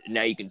fix it. And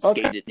now you can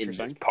skate it in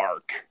this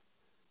park.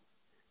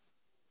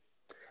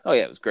 Oh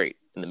yeah, it was great.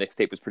 And the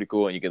mixtape was pretty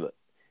cool. And you could,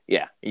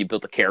 you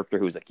built a character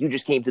who was like, you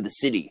just came to the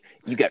city,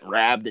 you got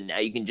robbed, and now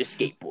you can just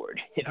skateboard.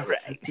 All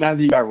right. Now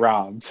that you got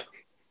robbed.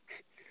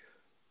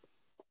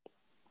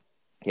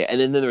 Yeah, and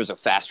then there was a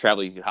fast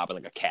travel. You could hop in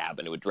like a cab,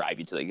 and it would drive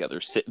you to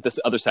this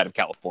other side of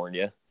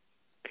California,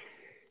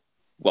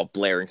 while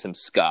blaring some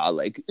ska,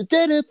 like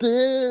and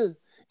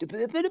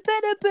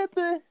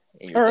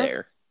you're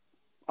there.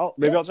 Oh,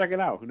 maybe I'll check it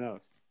out. Who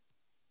knows?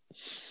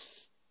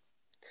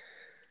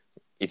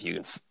 If you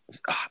can,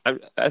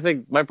 I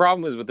think my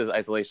problem is with this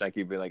isolation. I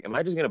keep being like, am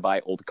I just gonna buy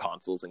old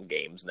consoles and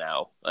games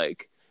now?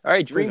 Like, all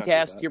right, Please don't do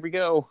Dreamcast, that. here we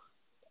go.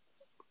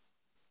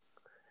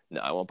 No,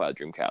 I won't buy a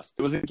Dreamcast.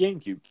 It was a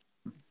GameCube.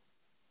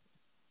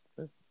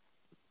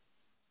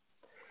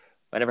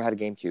 I never had a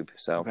GameCube,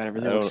 so God, I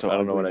everything looks so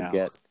don't know ugly what now. I'd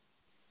get.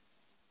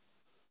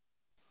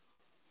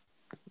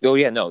 Oh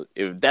yeah, no,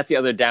 that's the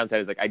other downside.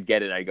 Is like I'd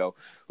get it, and I go,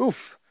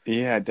 oof,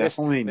 Yeah,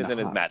 definitely this isn't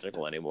as not.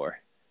 magical anymore.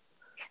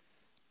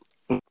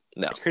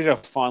 No, It's crazy how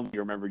fondly you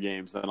remember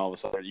games, then all of a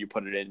sudden you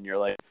put it in and you're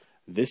like,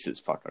 this is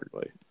fuck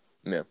ugly.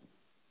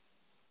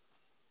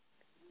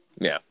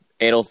 yeah,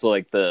 and also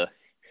like the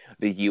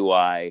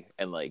UI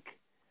and like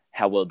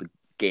how well the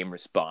game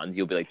responds.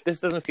 You'll be like, this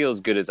doesn't feel as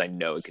good as I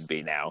know it could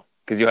be now,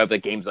 because you have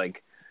like games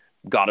like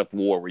God of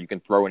War where you can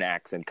throw an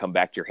axe and come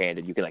back to your hand,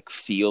 and you can like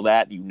feel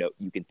that. You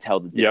can tell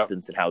the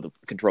distance and how the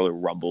controller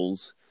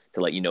rumbles to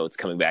let you know it's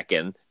coming back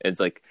in. And it's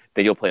like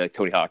then you'll play like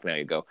Tony Hawk now.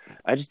 You go,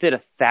 I just did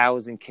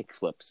 1,000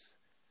 kickflips.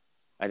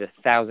 I did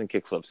 1,000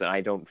 kickflips, and I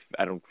don't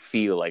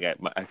feel like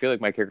I feel like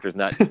my character's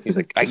not. He's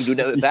like, I can do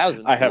another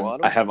 1,000. I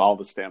have all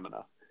the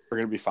stamina. We're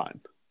gonna be fine.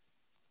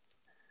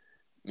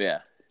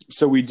 Yeah.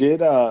 So we did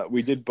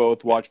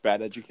both watch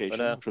Bad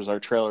Education, which was our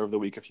trailer of the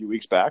week a few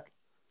weeks back.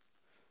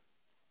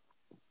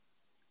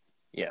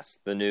 Yes,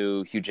 the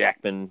new Hugh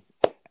Jackman,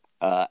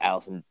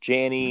 Allison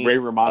Janney, Ray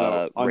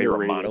Romano, Ray underrated.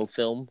 Romano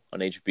film on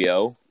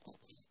HBO.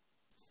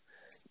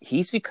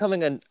 He's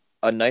becoming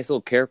a nice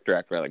little character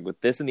actor. Like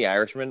with this and The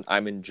Irishman,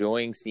 I'm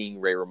enjoying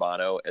seeing Ray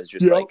Romano as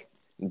just like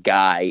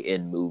guy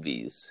in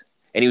movies.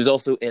 And he was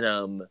also in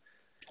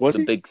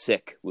The Big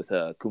Sick with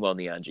Kumail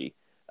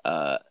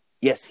Nanjiani.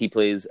 Yes, he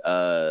plays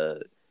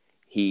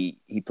he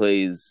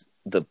plays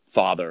the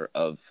father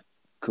of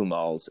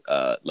Kumail's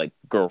like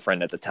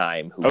girlfriend at the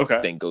time, who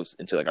then goes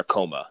into like a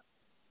coma,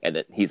 and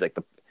that he's like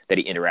that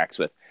he interacts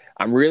with.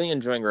 I'm really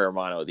enjoying Ray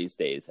Romano these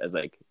days as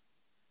like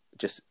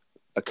just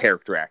a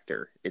character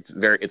actor. It's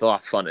a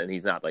lot of fun, and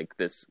he's not like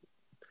this.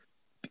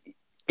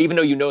 Even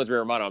though it's Ray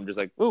Romano, I'm just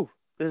like, ooh,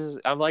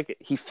 I'm like,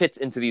 he fits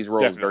into these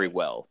roles very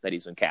well that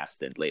he's been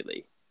cast in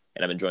lately,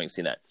 and I'm enjoying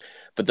seeing that.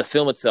 But the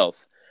film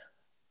itself,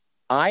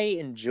 I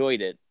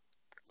enjoyed it.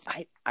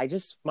 I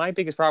just, my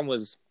biggest problem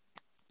was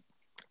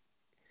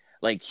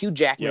like Hugh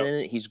Jackman in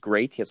it. He's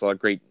great. He has a lot of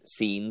great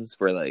scenes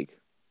where like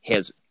he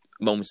has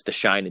moments to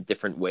shine in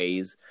different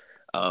ways.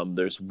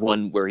 There's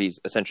one where he's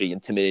essentially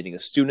intimidating a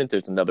student.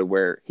 There's another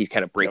where he's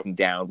kind of breaking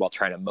down while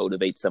trying to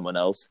motivate someone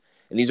else.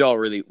 And these are all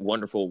really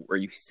wonderful where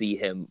you see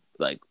him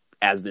like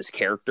as this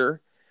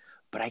character.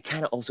 But I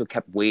kind of also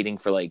kept waiting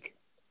for like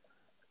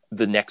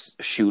the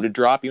next shoe to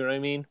drop. You know what I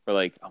mean? Or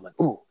like, I'm like,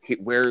 ooh,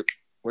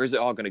 where's it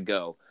all going to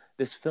go?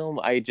 This film,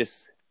 I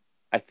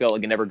felt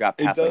like it never got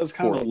past. It does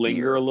kind of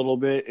linger a little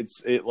bit.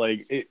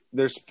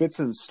 There's fits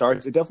and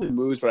starts. It definitely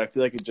moves, but I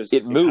feel like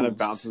it kind of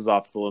bounces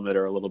off the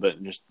limiter a little bit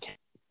and just can't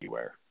be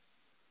anywhere.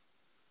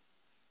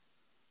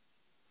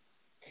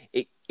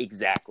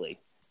 Exactly.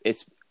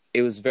 It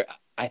was very.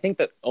 I think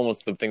that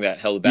almost the thing that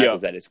held it back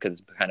was that it's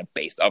because it's kind of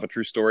based off a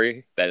true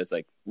story. That it's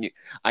like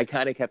I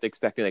kind of kept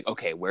expecting like,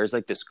 okay, where's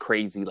like this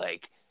crazy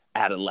like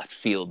out of left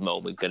field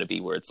moment going to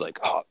be where it's like,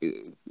 oh,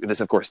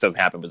 this of course doesn't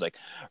happen. It was like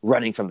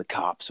running from the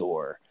cops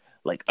or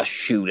like a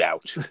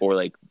shootout or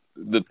like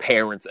the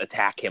parents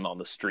attack him on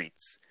the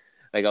streets,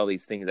 like all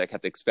these things I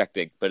kept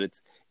expecting. But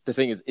the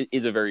thing is, it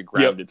is a very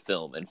grounded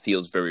film and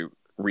feels very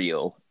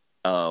real.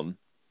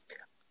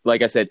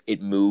 Like I said,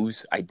 it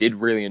moves. I did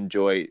really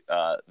enjoy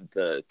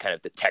the kind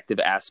of detective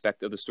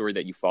aspect of the story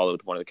that you follow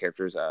with one of the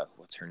characters.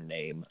 What's her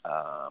name?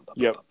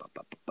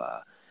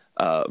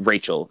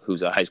 Rachel,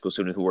 who's a high school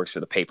student who works for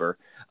the paper.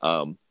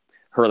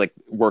 Her like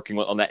working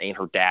on that, and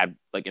her dad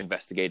like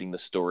investigating the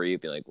story,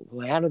 being like,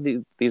 well, how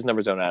do these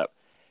numbers don't add up?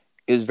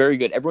 It was very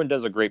good. Everyone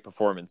does a great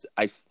performance.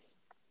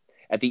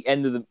 At the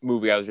end of the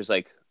movie, I was just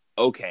like,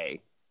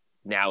 okay,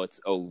 now it's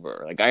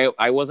over. Like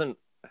I wasn't.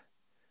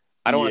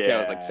 I don't want to say I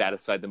was like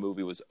satisfied the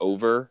movie was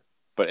over,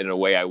 but in a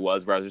way I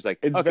was, where I was just like,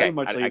 it's okay, very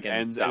much like it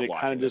ends, and it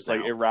kind of just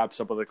like it wraps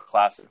up with a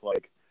classic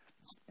like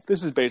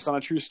this is based on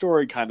a true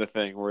story kind of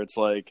thing, where it's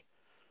like,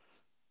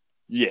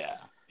 yeah,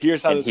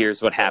 here's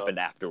what happened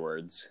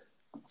afterwards.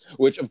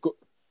 Which of course,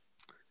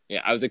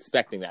 yeah, I was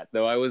expecting that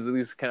though. I was at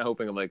least kind of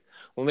hoping. I'm like,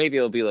 well, maybe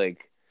it'll be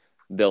like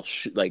they'll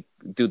like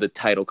do the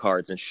title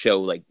cards and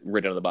show like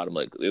written on the bottom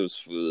like it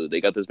was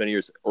they got this many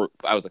years, or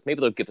I was like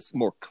maybe they'll give us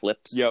more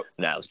clips. Yep.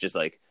 Now it's just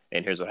like,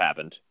 and here's what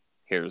happened.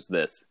 Here's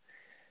this.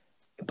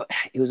 But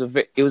it was a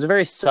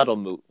very subtle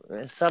move.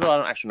 Subtle. I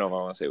don't actually know if I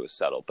want to say it was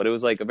subtle, but it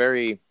was like a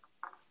very.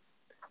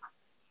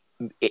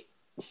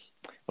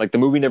 Like the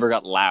movie never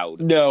got loud.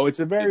 No, it's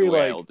a very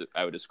like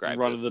I would describe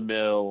run of the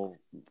mill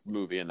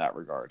movie in that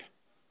regard.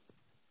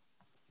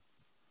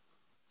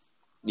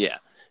 Yeah,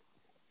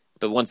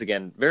 but once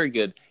again, very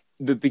good.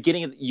 The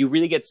beginning, you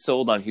really get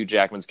sold on Hugh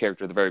Jackman's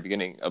character at the very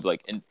beginning of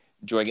like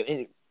enjoying it.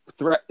 And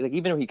like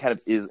even though he kind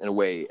of is in a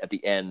way at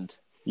the end,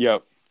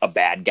 a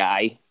bad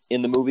guy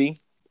in the movie,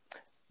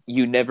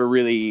 you never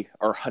really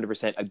are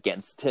 100%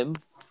 against him.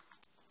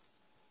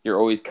 You're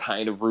always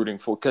kind of rooting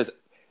for, because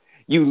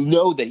you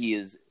know that he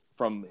is,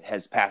 from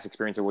his past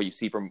experience or what you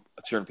see from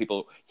certain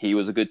people, he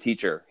was a good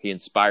teacher. He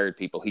inspired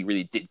people. He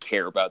really did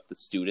care about the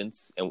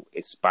students and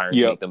aspiring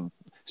to make them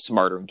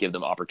smarter and give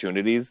them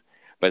opportunities.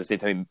 But at the same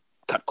time, he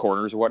cut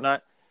corners or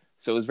whatnot.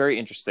 So it was very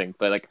interesting.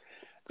 But like,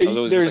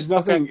 there's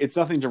nothing. It's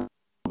nothing to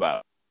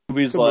about. The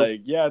movie's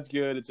like, yeah, it's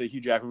good. It's a Hugh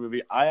Jackman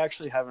movie. I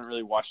actually haven't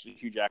really watched a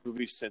Hugh Jackman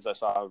movie since I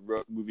saw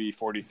movie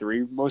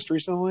 43 most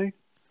recently.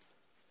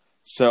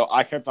 So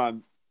I kept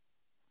on.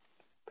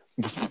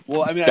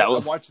 Well, I mean, I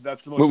watched.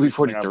 That's the most movie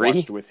 43 I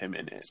watched with him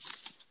in it.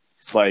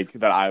 Like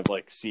that, I've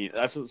like seen.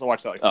 I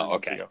watched that like 3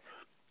 months ago.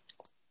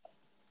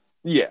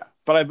 Yeah,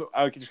 but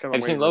I just kind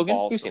of. Have you seen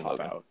Logan? You've seen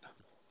Logan. Out.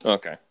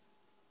 Okay.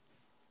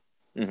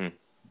 Mm-hmm. I'm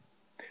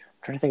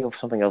trying to think of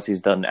something else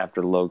he's done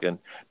after Logan.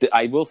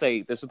 I will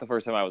say this was the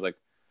first time I was like,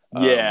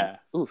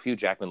 ooh, Hugh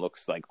Jackman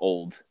looks like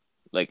old.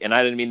 Like, and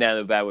I didn't mean that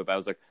in a bad way. But I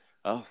was like,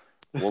 oh,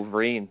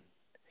 Wolverine,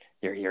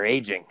 you're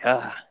aging.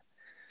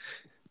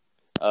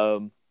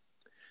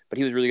 But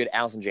he was really good.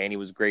 Allison Janney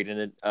was great in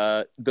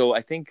it. Though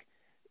I think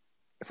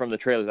from the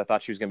trailers, I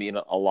thought she was going to be in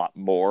a lot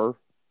more.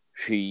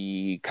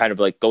 She kind of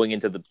like going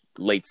into the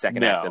late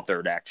second act and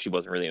third act, she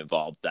wasn't really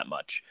involved that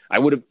much. I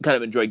would have kind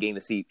of enjoyed getting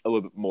to see a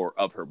little bit more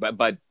of her,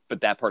 but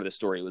that part of the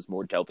story was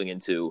more delving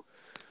into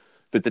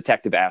the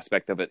detective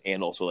aspect of it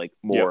and also like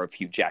more of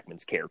Hugh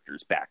Jackman's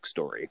character's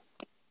backstory.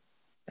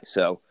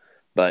 So,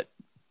 but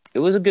It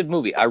was a good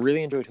movie. I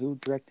really enjoyed. Who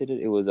directed it?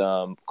 It was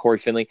Corey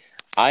Finley.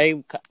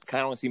 I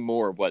kind of want to see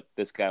more of what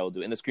this guy will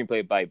do. And the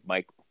screenplay by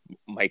Mike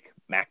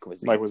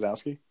Wazowski. Mike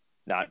Wazowski?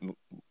 Not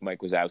Mike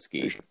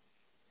Wazowski.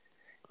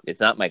 It's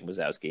not Mike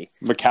Wazowski.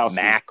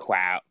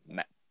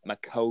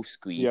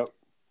 Makowski. Yep.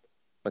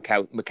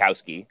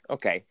 Makowski.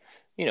 Okay.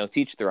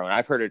 Teach their own.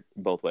 I've heard it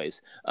both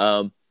ways.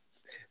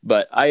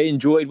 But I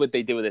enjoyed what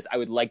they did with this. I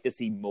would like to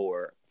see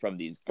more from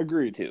these.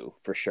 Agreed. Two,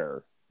 for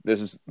sure.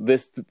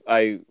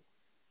 I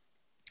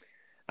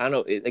don't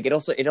know.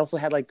 It also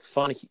had like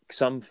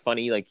some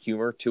funny like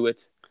humor to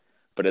it,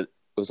 but it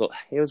was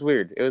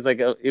weird. It was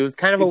it was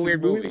kind of a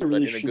weird movie, but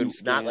in a good,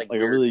 scam, not like a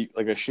really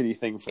like a shitty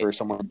thing for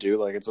someone to do.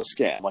 Like it's a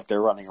scam, like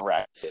they're running a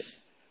racket.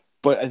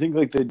 But I think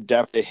like the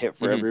depth they hit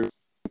for everyone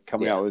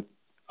coming out with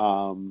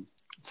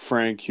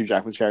Frank, Hugh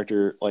Jackman's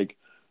character, like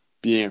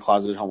being a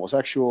closeted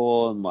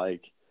homosexual, and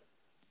like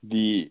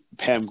the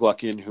Pam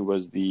Gluckin, who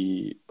was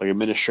the like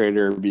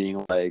administrator,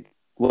 being like,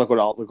 look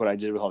what I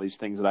did with all these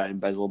things that I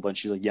embezzled. But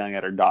she's like yelling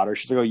at her daughter.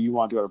 She's like, "Oh, you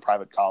want to go to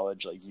private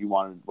college? Like you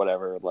wanted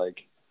whatever."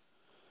 Like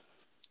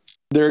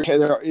there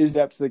is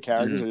depth to the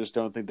characters. I just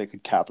don't think they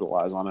could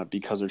capitalize on it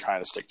because they're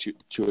trying to stick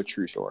to a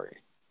true story.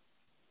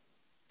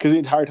 Because the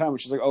entire time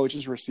it's just like, oh, it's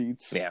just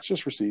receipts. Yeah, it's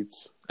just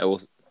receipts. I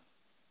will.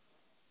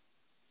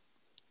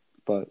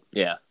 But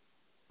yeah.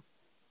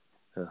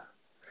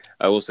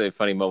 I will say a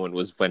funny moment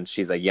was when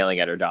she's like yelling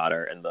at her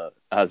daughter and the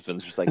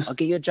husband's just like, I'll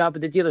get you a job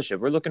at the dealership.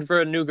 We're looking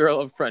for a new girl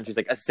up front. She's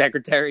like, a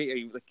secretary? Are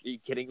you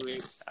kidding me?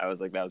 I was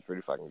like, that was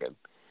pretty fucking good.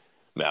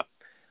 Yeah.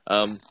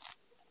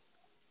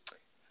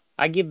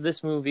 I give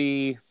this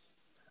movie,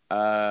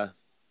 I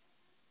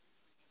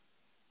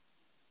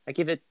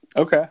give it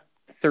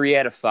 3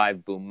 out of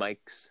 5 boom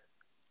mics.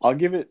 I'll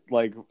give it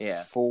like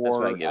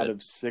 4 out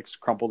of 6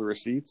 crumpled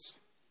receipts.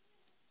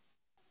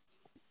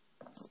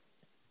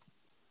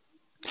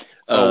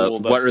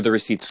 What are the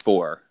receipts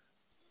for?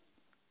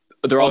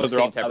 They're all the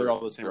same. They're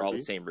all the same. They're all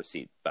the same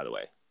receipt, by the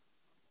way.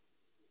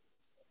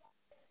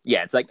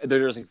 Yeah, it's like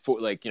they're just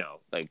like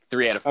like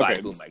 3 out of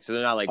 5 boom mics. So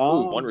they're not like,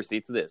 one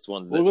receipt's this,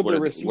 one's this. What are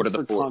the receipts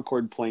for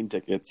Concorde plane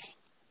tickets?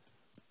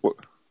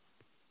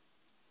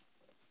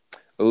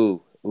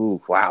 Ooh,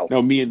 wow.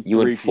 No, me and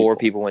you and 4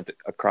 people went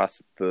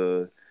across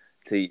to.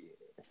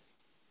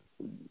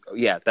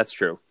 Yeah, that's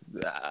true.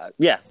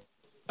 Yes.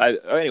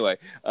 Anyway,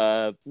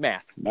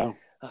 math. No.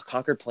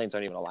 Concorde planes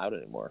aren't even allowed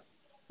anymore.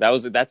 That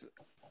was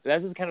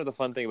kind of the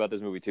fun thing about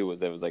this movie too.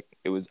 Was I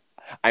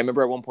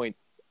remember at one point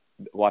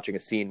watching a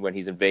scene when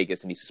he's in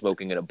Vegas and he's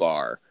smoking in a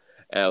bar,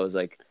 and I was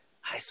like,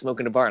 I smoke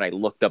in a bar, and I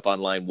looked up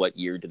online what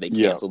year did they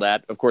cancel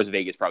that. Of course,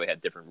 Vegas probably had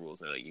different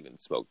rules, and like you can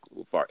smoke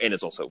far, and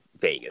it's also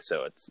Vegas,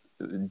 so it's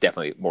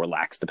definitely more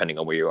lax depending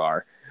on where you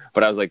are.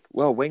 But I was like,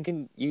 well, when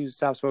can you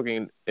stop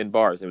smoking in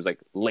bars? And it was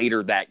like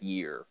later that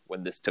year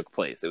when this took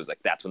place. It was like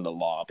that's when the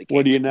law became.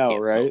 What do you know,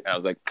 right? I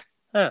was like,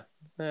 huh.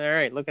 All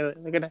right, look at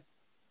it.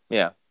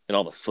 Yeah, and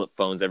all the flip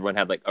phones. Everyone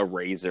had like a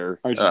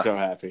razor. Aren't you so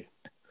happy?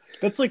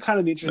 That's like kind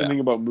of the interesting thing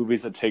about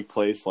movies that take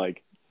place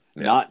like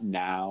not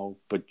now,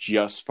 but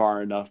just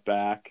far enough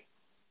back,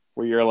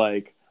 where you're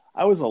like,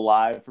 I was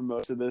alive for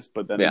most of this,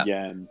 but then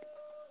again,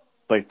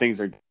 like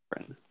things are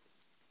different.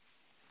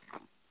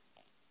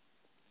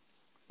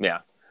 Yeah,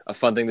 a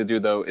fun thing to do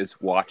though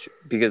is watch,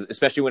 because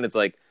especially when it's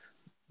like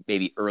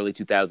maybe early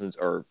 2000s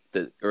or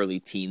the early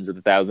teens of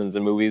the thousands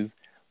in movies.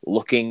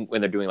 Looking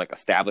when they're doing like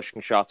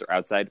establishing shots or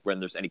outside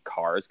when there's any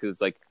cars, because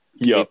it's like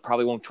they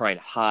probably won't try and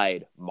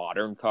hide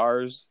modern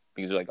cars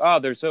because they're like, oh,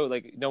 they're so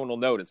like no one will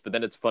notice. But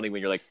then it's funny when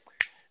you're like,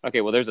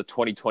 okay, well, there's a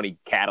 2020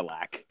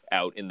 Cadillac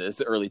out in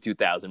this early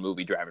 2000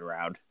 movie driving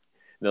around. And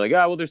they're like,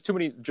 oh, well, there's too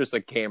many just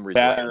like Camrys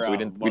around, so we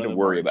didn't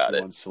worry about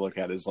it. Ones to look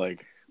at is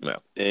like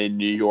in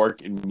New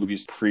York in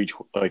movies pre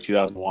like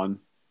 2001,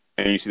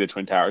 and you see the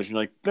Twin Towers, and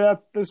you're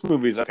like, this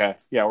movie's okay.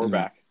 Yeah, we're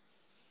back.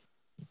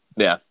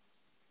 Yeah.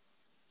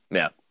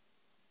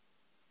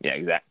 Yeah,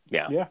 exactly.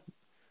 Yeah.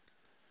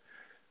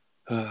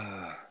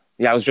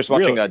 I was just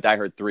watching Die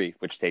Hard 3,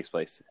 which takes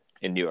place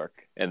in New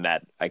York, and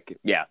that because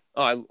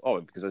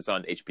it's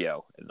on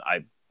HBO, and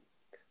I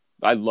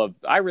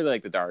really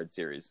like the Die Hard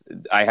series.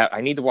 I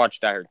need to watch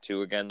Die Hard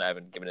 2 again. I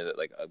haven't given it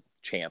like a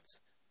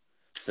chance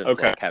since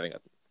like having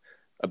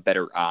a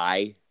better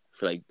eye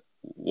for like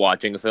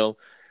watching a film.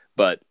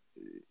 But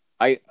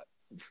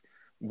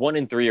 1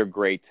 and 3 are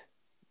great.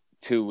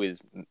 2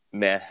 is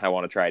meh. I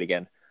want to try it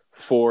again.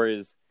 4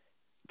 is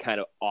kind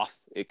of off.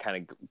 It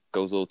kind of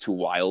goes a little too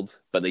wild,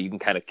 but you can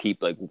kind of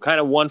keep like kind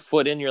of 1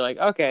 foot in. You're like,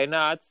 okay,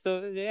 no, it's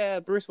still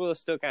Bruce Willis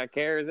still kind of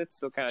cares. It's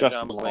still kind of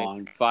John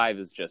McClane. 5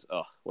 is just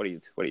what are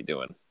you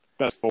doing?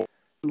 That's 4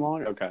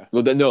 long. Okay.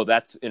 Well, no,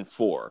 that's in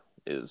 4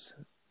 is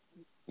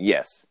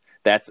yes,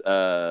 that's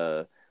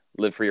Live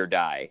Free or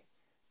Die,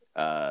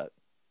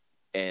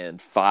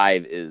 and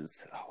 5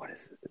 is what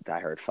is it? Die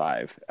Hard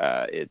 5?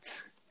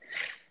 It's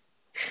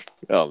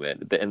oh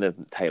man, and the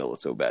title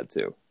is so bad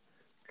too.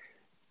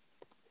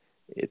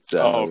 It's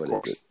of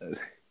course.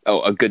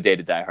 A Good Day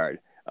to Die Hard.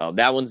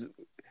 That one's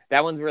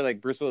where like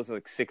Bruce Willis is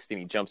like 60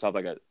 and he jumps off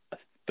like a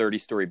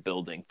 30-story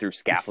building through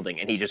scaffolding,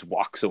 and he just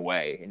walks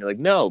away. And you're like,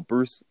 no,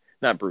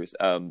 not Bruce.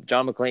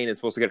 John McClane is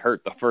supposed to get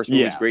hurt. The first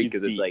movie's great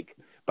because it's like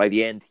by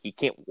the end he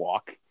can't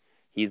walk.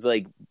 He's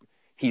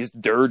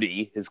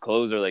dirty. His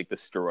clothes are like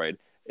destroyed.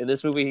 In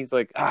this movie, he's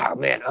like, oh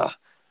man, oh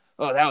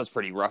that was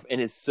pretty rough. And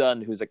his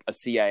son, who's like a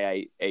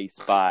CIA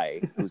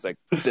spy, who's like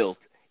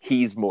built,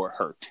 he's more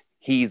hurt.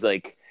 He's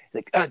like,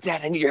 oh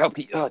Dad, I need your help.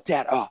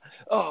 Dad,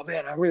 oh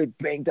man, I'm really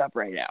banged up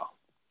right now.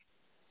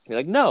 You're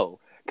like, no,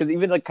 because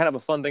even like kind of a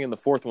fun thing in the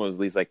fourth one was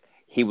at least like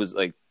he was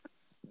like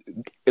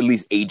at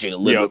least aging a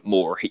little bit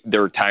more.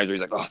 There were times where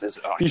he's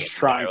like, he's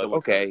trying to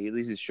look okay. At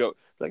least he's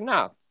like,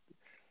 no.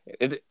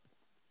 If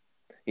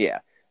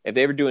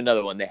they ever do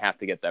another one, they have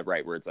to get that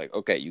right. Where it's like,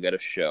 okay, you got to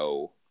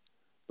show,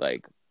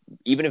 like,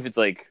 even if it's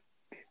like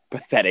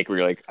pathetic, where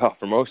you're like, oh,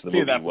 for most of the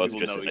movie, he was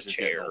just in a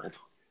chair.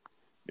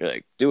 You're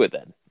like, do it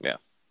then, yeah.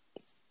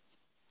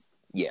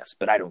 Yes,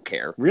 but I don't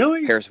care.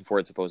 Really? Harrison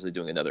Ford's supposedly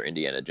doing another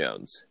Indiana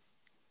Jones.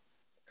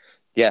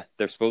 Yeah,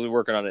 they're supposedly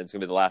working on it. It's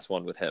gonna be the last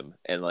one with him.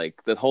 And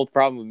like the whole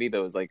problem with me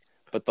though is like,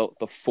 but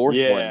the fourth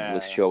one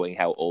was showing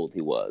how old he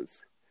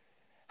was.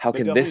 How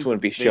can this one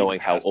be showing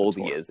how old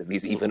he is if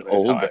he's even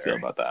older? How I feel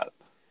about that.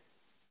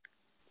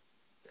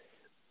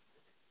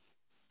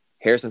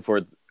 Harrison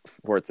Ford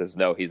says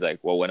no. He's like,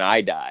 well, when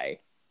I die,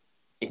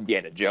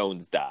 Indiana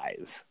Jones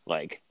dies.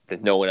 Like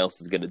that, no one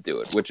else is gonna do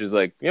it. Which is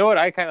like, you know what?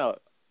 I kind of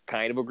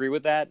agree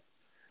with that.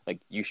 Like,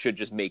 you should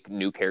just make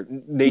new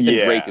characters.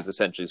 Nathan Drake is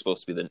essentially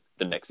supposed to be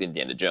the next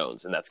Indiana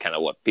Jones, and that's kind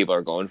of what people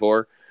are going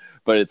for.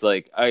 But it's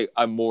like,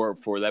 I'm more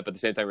for that, but at the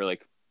same time, you're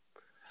like,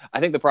 I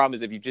think the problem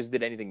is if you just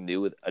did anything new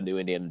with a new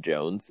Indiana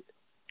Jones,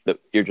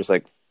 you're just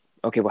like,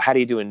 okay, well, how do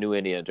you do a new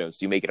Indiana Jones?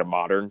 Do you make it a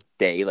modern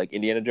day, like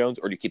Indiana Jones,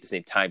 or do you keep the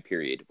same time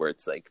period where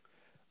it's like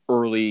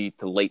early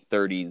to late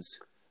 30s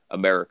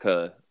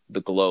America, the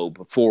globe,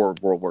 before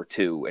World War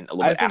II and a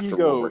little bit after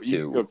World War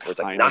II, where it's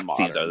like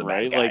Nazis are the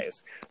bad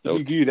guys. Like,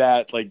 you do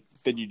that, like,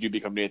 then you do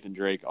become Nathan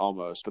Drake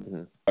almost.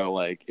 But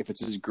like, if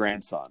it's his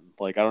grandson,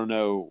 like, I don't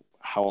know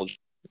how old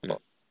Shia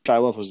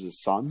LaBeouf was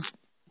his son.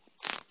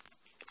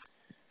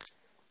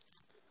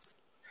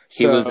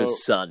 He was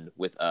his son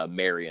with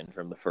Marion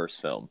from the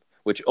first film,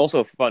 which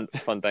also fun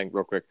thing,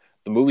 real quick.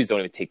 The movies don't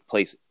even take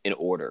place in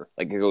order.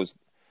 Like, it goes,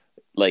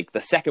 like, the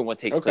second one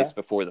takes place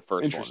before the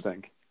first one.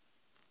 Interesting.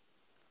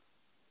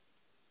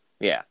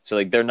 Yeah, so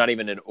like they're not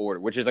even in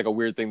order, which is like a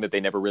weird thing that they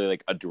never really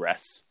like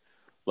address.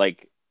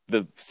 Like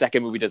the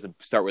second movie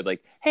doesn't start with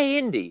like, "Hey,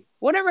 Indy,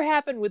 whatever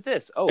happened with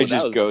this?" Oh, it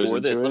that was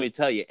before this. Let me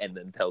tell you, and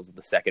then tells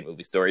the second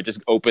movie story. It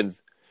just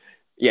opens.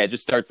 Yeah, it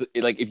just starts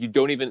like if you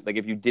don't even like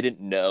if you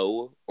didn't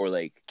know or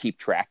like keep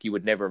track, you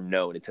would never have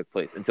known it took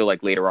place until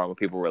like later on when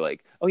people were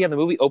like, "Oh yeah, the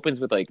movie opens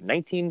with like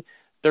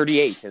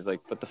 1938." It's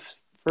like, but the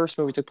first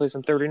movie took place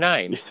in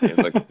 39. It's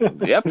like,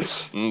 yep.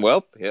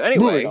 Well, anyway.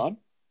 Moving on.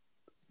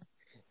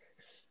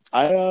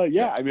 I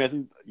mean, I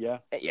think, yeah.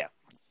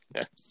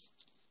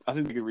 I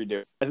think they could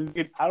redo it.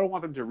 I don't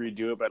want them to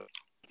redo it, but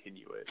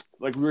continue it.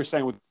 Like we were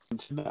saying with,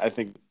 I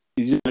think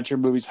these adventure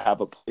movies have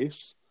a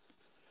place.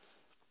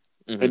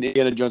 And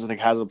Indiana Jones, I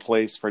think, has a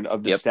place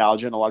of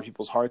nostalgia in a lot of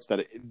people's hearts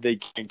that they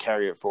can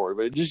carry it forward,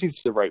 but it just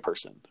needs the right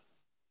person.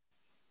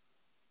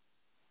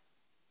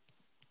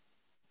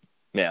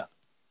 Yeah.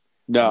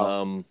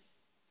 No.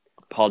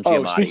 Paul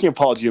Giamatti. Speaking of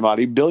Paul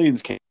Giamatti,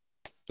 Billions came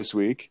this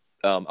week.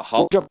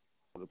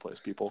 The place,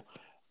 people.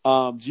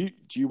 Do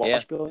you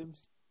watch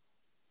Billions?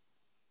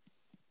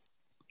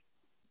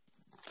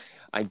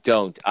 I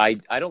don't. I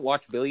don't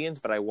watch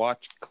Billions, but I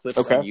watch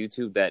clips on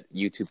YouTube that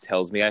YouTube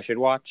tells me I should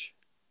watch.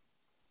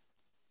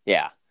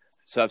 Yeah.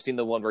 So I've seen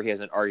the one where he has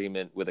an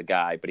argument with a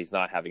guy, but he's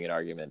not having an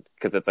argument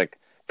because it's like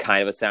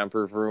kind of a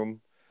soundproof room.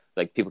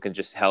 Like people can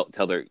just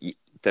tell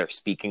they're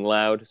speaking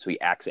loud, so he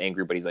acts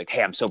angry, but he's like,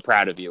 "Hey, I'm so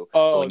proud of you.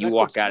 But when you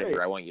walk out of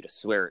here, I want you to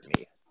swear at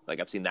me." Like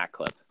I've seen that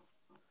clip.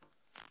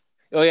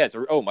 Oh yeah!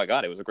 Oh my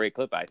god! It was a great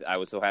clip. I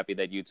was so happy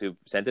that YouTube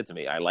sent it to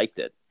me. I liked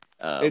it.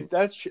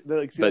 I've seen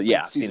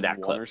that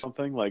clip or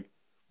something. Like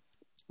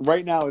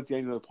right now, it's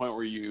getting to the point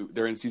where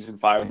they're in season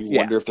 5, and you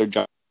wonder if they're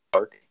John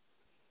Dark.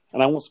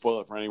 And I won't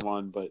spoil it for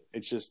anyone, but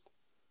it's just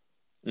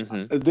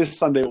this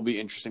Sunday will be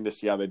interesting to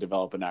see how they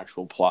develop an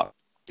actual plot.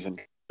 And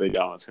if they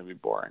don't, it's going to be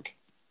boring.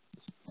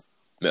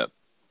 Yeah.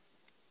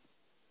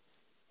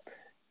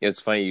 It's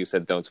funny you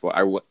said don't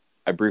spoil.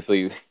 I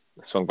briefly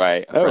swung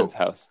by a friend's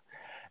house.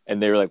 And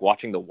they were like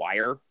watching The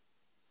Wire,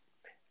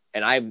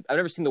 and I've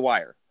never seen The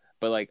Wire,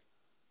 but like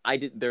I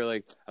did. They're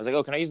like, I was like,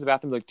 oh, can I use the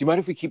bathroom? They're like, do you mind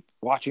if we keep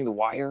watching The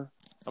Wire?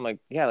 I'm like,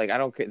 yeah, like I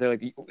don't care. They're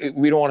like,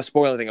 we don't want to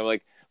spoil anything. I'm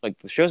like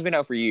the show's been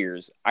out for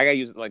years. I gotta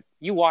use it. Like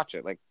you watch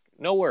it. Like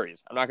no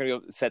worries. I'm not gonna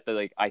go set the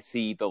like. I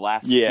see the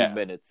last 2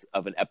 minutes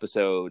of an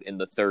episode in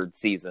the 3rd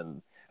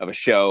season of a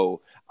show.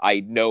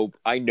 I know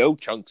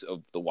chunks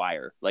of The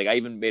Wire. Like I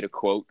even made a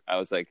quote. I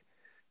was like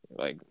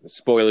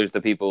spoilers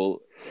to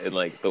people and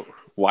like the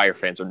Wire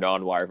fans or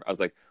non-Wire. I was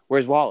like,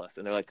 "Where's Wallace?"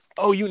 And they're like,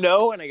 "Oh, you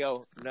know?" And I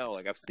go, "No,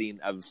 like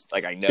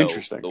I know."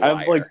 Interesting. The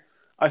Wire.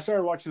 I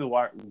started watching The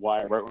Wire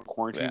right when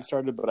quarantine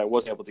started, but I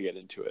wasn't able to get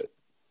into it.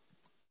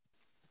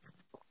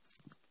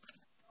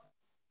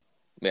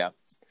 Yeah,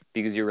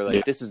 because you were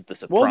like, this is the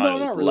Well, Sopranos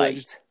no, not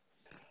really.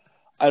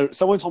 light.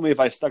 Someone told me if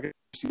I stuck at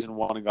season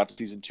 1 and got to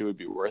season 2, it'd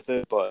be worth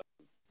it, but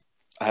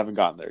I haven't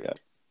gotten there yet.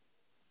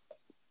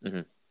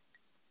 Mm-hmm.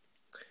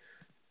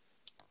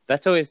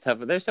 That's always tough.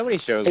 There's so many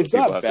shows It's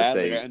where people not have bad. to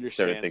say Like, I certain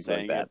understand things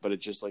saying like that. it, but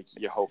it's just like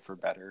you hope for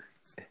better.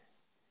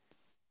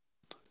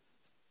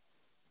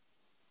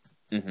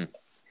 Mm-hmm.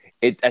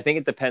 I think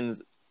it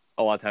depends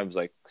a lot of times,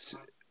 like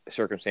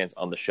circumstance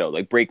on the show.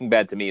 Like Breaking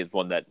Bad to me is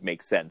one that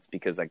makes sense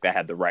because like that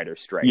had the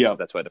writer's strike. Yeah. So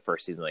that's why the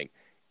first season like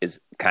is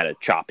kind of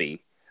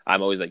choppy.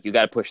 I'm always like, you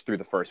got to push through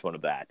the first one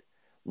of that.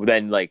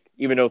 Then like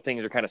even though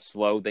things are kind of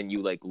slow, then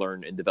you like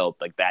learn and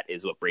develop like that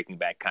is what Breaking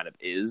Bad kind of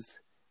is.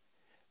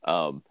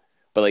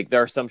 But like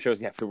there are some shows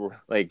you have to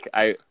like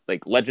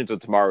Legends of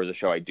Tomorrow is a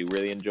show I do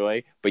really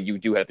enjoy, but you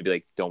do have to be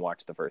like, don't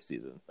watch the first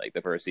season. Like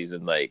the first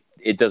season, like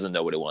it doesn't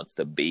know what it wants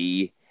to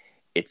be.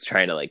 It's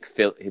trying to like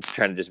it's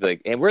trying to just be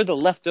like, and we're the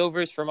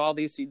leftovers from all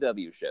these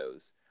CW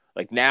shows.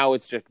 Like now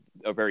it's just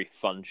a very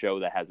fun show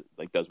that has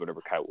like does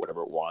whatever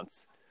it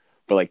wants.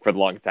 But like for the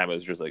longest time it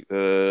was just like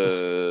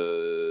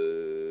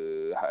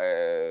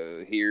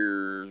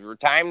here's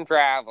time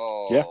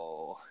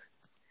travel.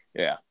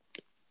 Yeah.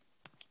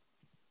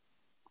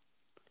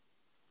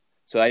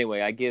 So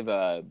anyway, I give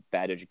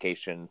Bad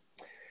Education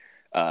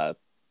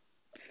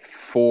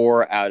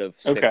 4 out of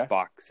 6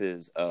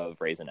 boxes of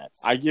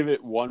Raisinets. I give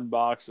it 1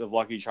 box of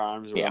Lucky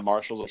Charms, where the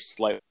Marshalls are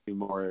slightly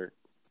more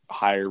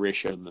higher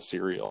ratio than the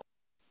cereal.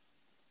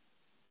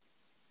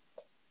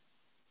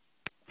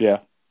 Yeah.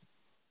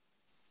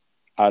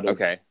 Out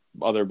of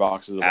other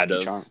boxes of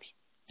Lucky Charms.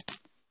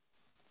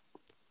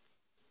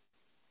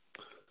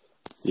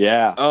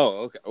 Yeah.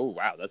 Oh, okay. Oh,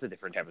 wow. That's a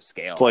different type of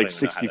scale. It's like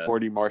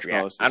 60-40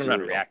 marshmallows. I don't know how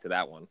to react to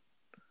that one.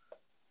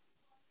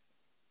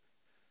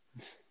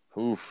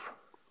 Oof.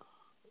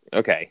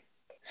 Okay.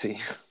 See.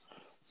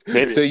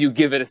 Maybe. So you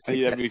give it a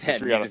 6 out of 10.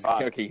 3 out of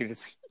 5. Okay, you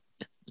just...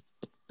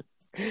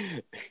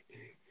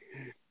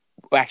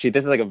 Well, actually,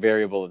 this is like a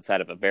variable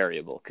inside of a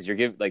variable, because you're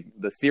giving like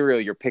the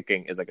cereal you're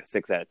picking is like a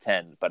 6 out of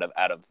 10, but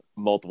out of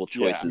multiple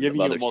choices of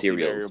other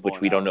cereals,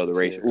 which we don't know the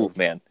ratio. Ooh,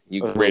 man, we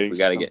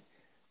got to get...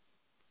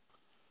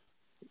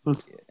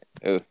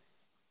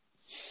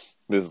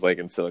 This is like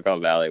in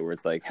Silicon Valley where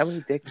it's like, how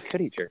many dicks could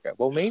he jerk up?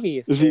 Well,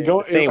 maybe if he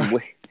go the same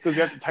way. Does he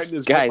have to tighten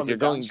his guys? You're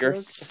going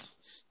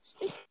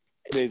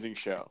amazing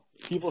show.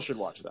 People should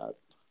watch that.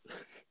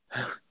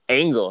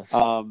 Angles.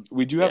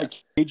 We do have a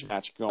cage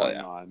match going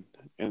on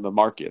in the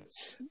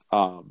markets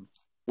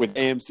with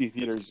AMC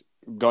theaters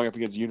going up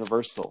against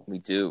Universal. We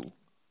do.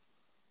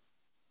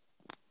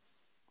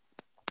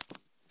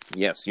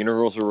 Yes,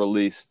 Universal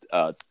released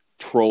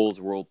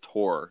Trolls World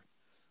Tour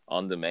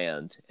on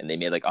demand, and they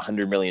made like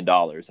 $100 million,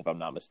 if I'm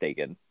not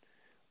mistaken,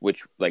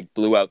 which like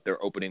blew out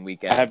their opening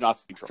weekend. I have not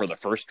seen Trolls. For the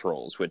first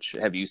Trolls. Which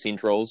have you seen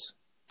Trolls?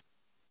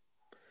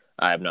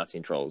 I have not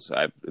seen Trolls.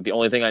 The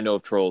only thing I know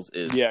of Trolls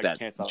is that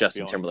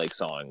Justin Timberlake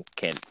song,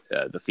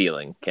 "The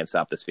Feeling," "Can't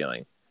Stop This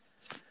Feeling."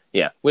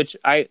 Yeah, which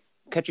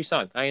catchy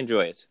song. I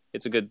enjoy it.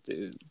 It's a good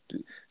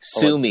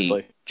sue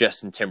me,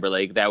 Justin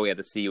Timberlake. That way I have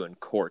to see you in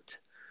court.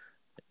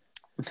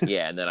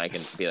 Yeah, and then I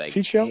can be like,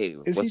 hey,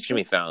 what's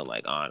Jimmy Fallon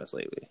like?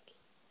 Honestly.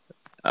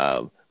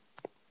 I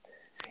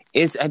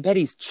bet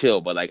he's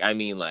chill, but like I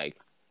mean, like,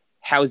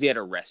 how is he at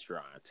a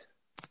restaurant?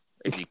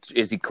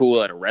 Is he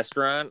cool at a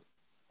restaurant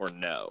or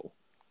no?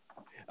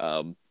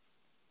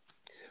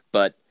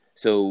 But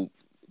so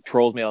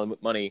Trolls made all the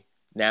money.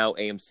 Now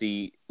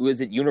AMC,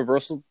 was it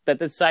Universal that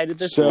decided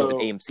this, or was it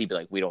AMC be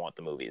like, we don't want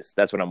the movies?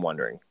 That's what I'm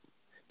wondering,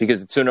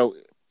 because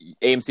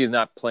AMC is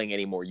not playing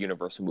any more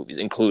Universal movies,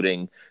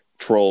 including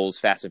Trolls,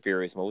 Fast and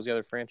Furious. What was the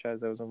other franchise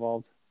that was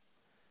involved?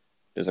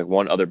 There's like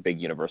one other big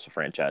Universal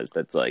franchise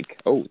that's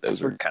like,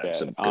 those are kind of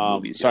some good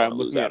movies. Sorry, I'm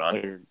looking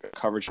at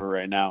coverage for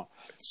right now.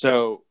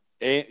 So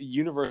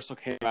Universal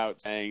came out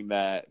saying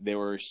that they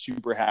were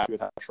super happy with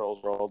how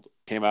Trolls World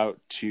came out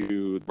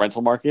to the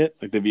rental market,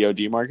 like the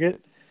VOD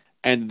market,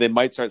 and they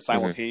might start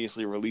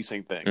simultaneously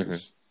releasing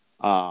things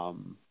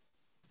on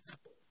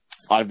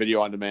video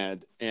on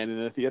demand and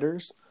in the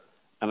theaters.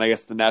 And I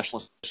guess the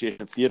National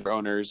Association of Theater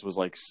Owners was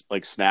like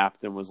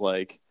snapped and was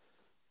like,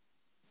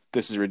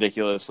 "This is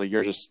ridiculous! Like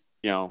you're just."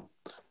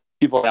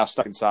 People are now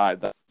stuck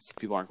inside. That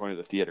people aren't going to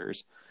the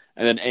theaters.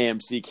 And then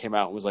AMC came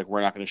out and was like,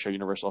 we're not going to show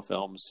Universal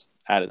films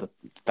at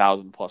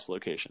 1,000+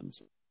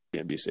 locations.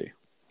 NBC.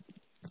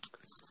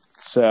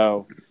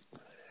 So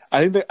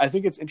I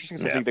think it's interesting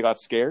because I think they got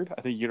scared.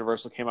 I think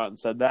Universal came out and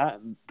said that,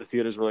 and the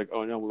theaters were like,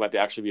 oh no, we might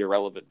actually be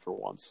irrelevant for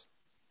once.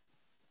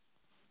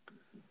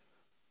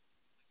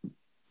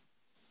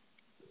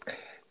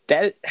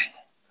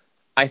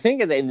 I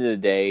think at the end of the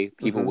day,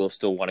 people will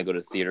still want to go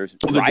to theaters.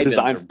 They're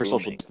designed for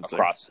social distancing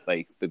across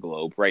like the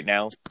globe right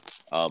now.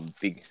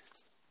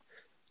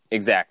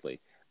 Exactly.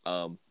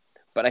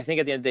 But I think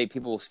at the end of the day,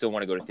 people will still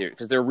want to go to theaters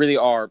because there really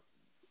are.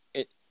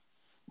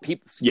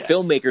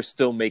 Filmmakers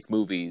still make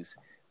movies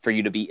for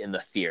you to be in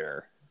the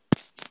theater.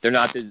 They're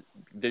not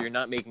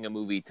making a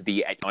movie to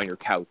be on your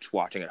couch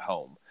watching at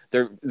home.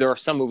 there are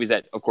some movies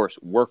that, of course,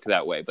 work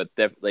that way, but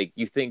like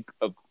you think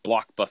of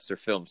blockbuster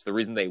films, the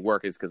reason they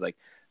work is because like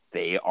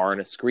they are on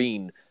a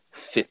screen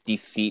 50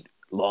 feet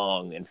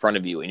long in front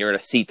of you, and you're in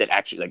a seat that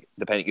actually, like,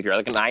 depending if you're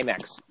like an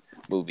IMAX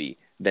movie,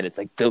 then it's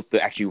like built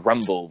to actually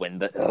rumble when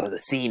the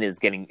scene is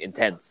getting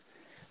intense.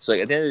 So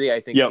like, at the end of the day,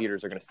 I think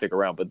theaters are going to stick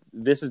around, but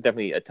this is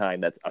definitely a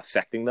time that's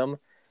affecting them.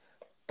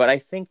 But I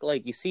think,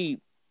 like, you see,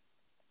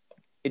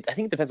 I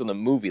think it depends on the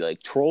movie.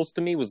 Like, Trolls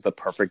to me was the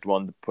perfect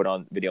one to put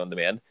on video on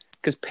demand,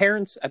 because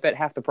parents, I bet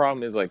half the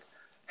problem is like,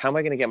 how am I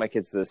going to get my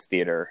kids to this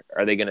theater?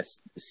 Are they going to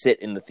sit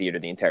in the theater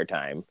the entire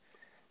time?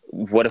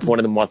 What if one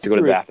of them wants to go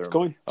to the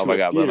bathroom? Oh my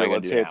god, what am I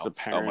going to do now? It's a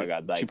parent, oh my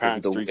god, like, 2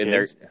 parents, 3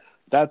 kids.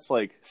 That's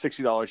like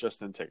 $60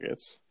 just in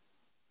tickets,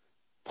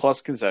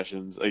 plus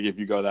concessions. Like if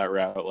you go that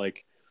route,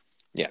 like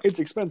it's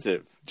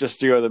expensive just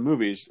to go to the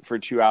movies for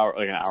 2 hours,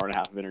 like an hour and a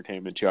half of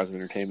entertainment, 2 hours of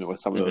entertainment with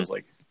some of those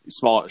like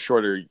small,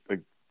 shorter like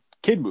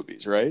kid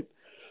movies, right?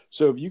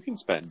 So if you can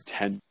spend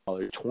 $10,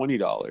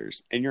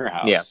 $20 in your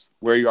house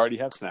where you already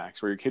have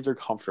snacks, where your kids are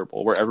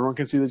comfortable, where everyone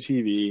can see the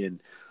TV,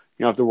 and you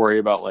don't have to worry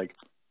about like,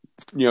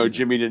 you know,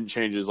 Jimmy didn't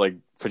change his like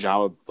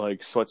pajama like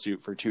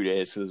sweatsuit for 2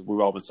 days because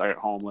we've all been stuck at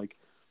home. Like,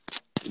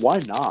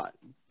 why not?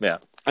 Yeah.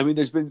 I mean,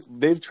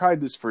 they've tried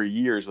this for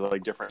years with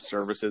like different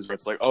services where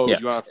it's like, oh, do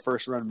you want a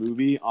first run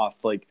movie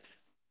off like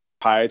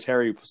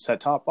proprietary set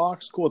top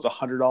box? Cool, it's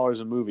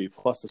 $100 a movie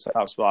plus the set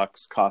top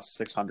box costs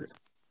 $600.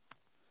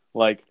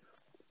 Like,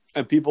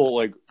 and people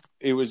like,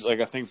 it was like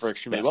a thing for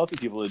extremely wealthy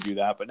people to do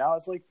that, but now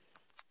it's like,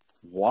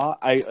 why?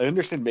 I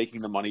understand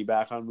making the money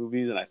back on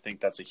movies, and I think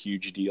that's a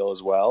huge deal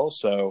as well.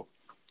 So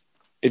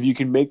if you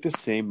can make the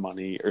same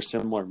money or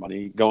similar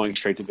money going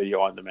straight to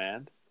video on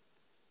demand,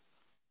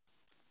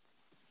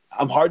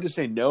 I'm hard to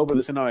say no, but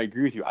listen, I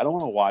agree with you. I don't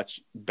want to watch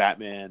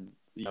Batman,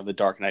 you know, The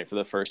Dark Knight for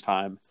the first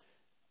time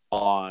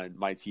on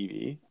my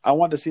TV. I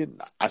wanted to see it.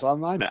 I saw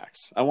it on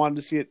IMAX. I wanted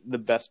to see it the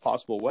best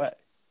possible way.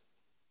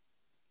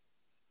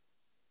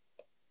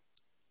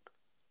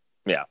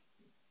 Yeah,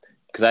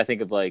 because I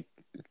think of like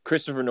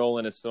Christopher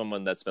Nolan is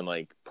someone that's been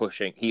like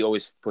pushing. He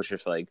always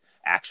pushes for like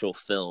actual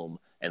film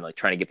and like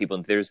trying to get people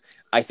in theaters.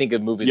 I think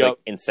of movies like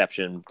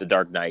Inception, The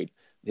Dark Knight,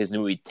 his new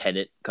movie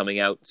Tenet coming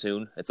out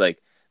soon. It's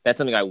like, that's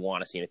something I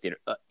want to see in a theater.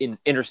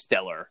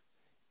 Interstellar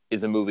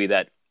is a movie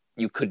that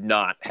you could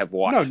not have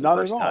watched the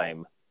first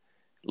time,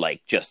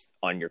 like just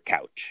on your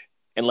couch,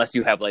 unless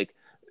you have like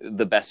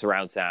the best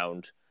surround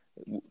sound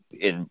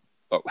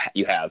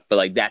you have. But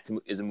like that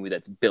is a movie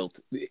that's built,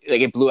 like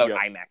it blew out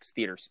IMAX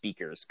theater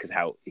speakers because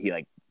how he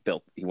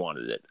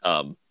wanted it.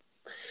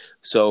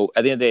 So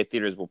at the end of the day,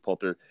 theaters will pull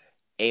through.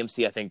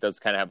 AMC, I think, does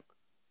kind of have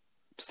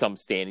some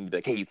standing to be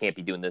like, hey, you can't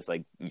be doing this.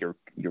 Like you're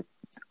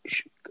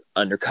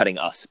undercutting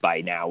us by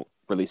now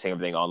releasing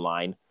everything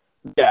online.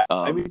 Yeah,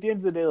 I mean, at the end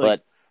of the day,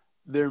 like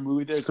their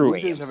movie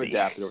theaters have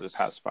adapted over the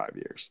past 5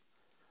 years.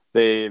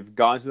 They've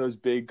gone to those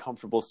big,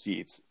 comfortable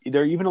seats.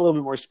 They're even a little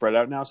bit more spread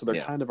out now, so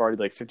they're kind of already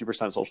like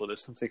 50% social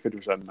distancing,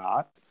 50%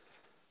 not.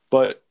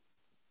 But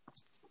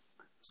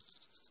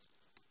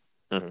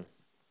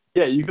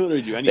yeah, you can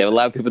literally do anything. They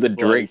allow people to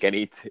drink and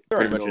eat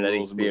pretty much in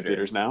any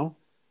theaters now.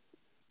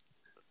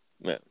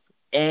 Yeah.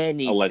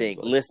 Anything,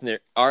 allegedly.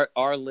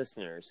 our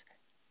listeners,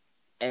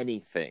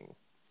 anything.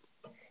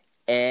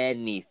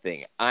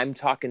 I'm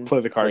talking.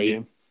 Play the card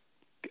game.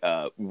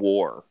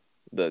 War,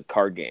 the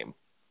card game.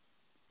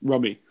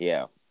 Rummy.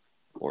 Yeah.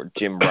 Or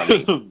Jim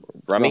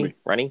Rummy.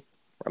 Rummy.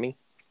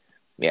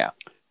 Yeah.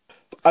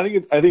 I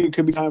think it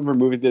could be time for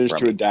movie theaters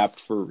to adapt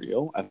for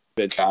real. I think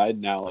they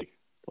tried now, like,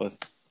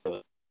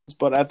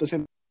 but at the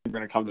same time, we're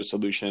going to come to a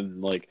solution.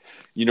 Like,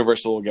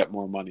 Universal will get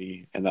more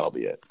money, and that'll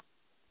be it.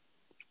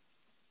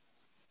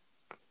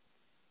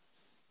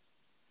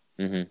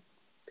 Mm-hmm.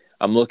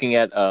 I'm looking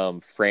at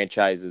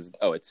franchises.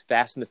 Oh, it's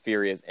Fast and the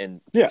Furious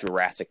and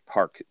Jurassic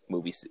Park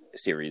movie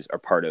series are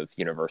part of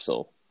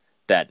Universal.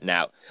 That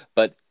now,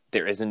 but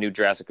there is a new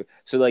Jurassic.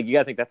 So like, you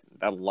gotta think that's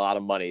a lot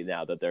of money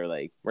now that they're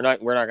like, we're not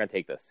gonna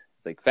take this.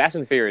 It's like Fast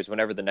and Furious.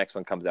 Whenever the next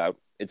one comes out,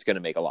 it's gonna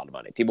make a lot of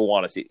money. People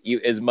want to see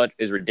you as much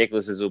as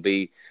ridiculous as it will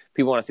be.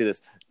 People want to see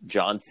this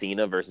John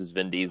Cena versus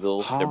Vin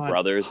Diesel, their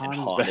brothers, and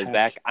Han is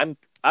back. I'm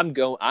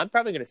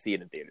probably gonna see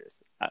it in theaters.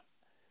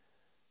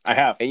 I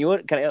have.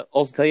 And can I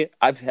also tell you,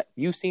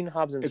 you've seen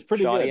Hobbs and Shaw? It's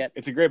pretty good. Yet?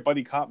 It's a great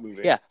buddy cop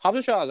movie. Yeah, Hobbs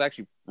and Shaw is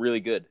actually really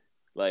good.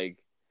 Like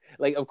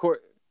of course.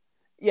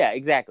 Yeah,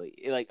 exactly.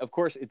 Like, of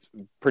course, it's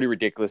pretty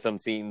ridiculous, some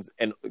scenes.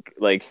 And,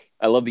 like,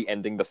 I love the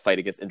ending, the fight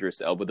against Idris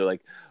Elba. They're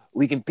like,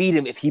 we can beat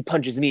him if he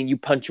punches me and you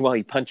punch him while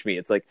he punch me.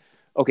 It's like,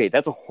 okay,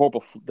 that's a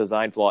horrible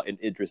design flaw in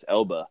Idris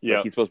Elba. Yeah.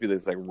 Like, he's supposed to be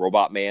this, like,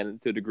 robot man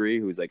to a degree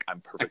who's like, I'm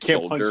perfect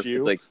soldier. Punch you.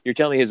 It's like, you're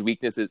telling me his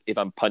weakness is if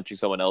I'm punching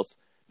someone else,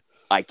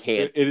 I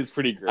can't. It is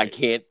pretty great. I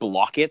can't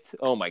block it.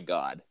 Oh, my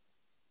God.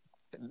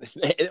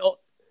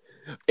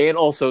 And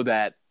also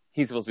that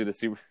he's supposed to be the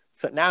super...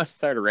 So now I'm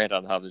sorry to rant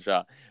on Hobbs and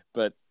Shaw,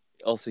 but...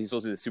 Also, he's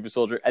supposed to be the super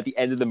soldier. At the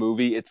end of the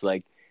movie, it's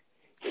like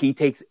he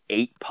takes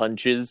 8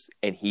 punches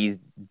and he's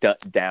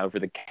down for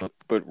the count.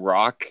 But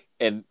Rock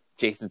and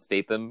Jason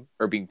Statham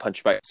are being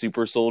punched by a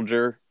super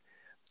soldier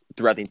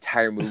throughout the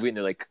entire movie, and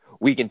they're like,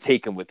 we can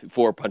take him with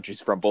 4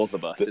 punches from both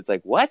of us. It's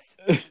like, what?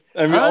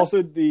 I mean,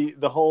 also the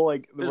whole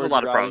like There's a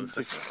lot of problems.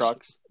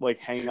 Trucks like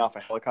hanging off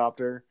a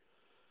helicopter,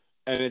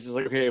 and it's just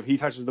like, okay, if he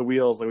touches the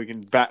wheels, like we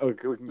can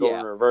go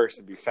in reverse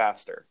and be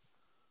faster.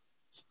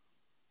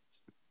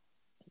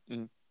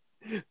 And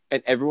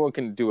everyone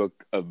can do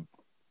a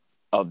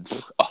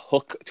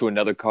hook to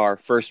another car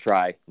first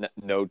try,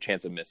 no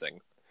chance of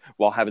missing.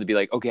 While having to be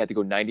like, okay, I have to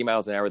go 90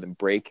 miles an hour, then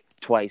brake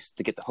twice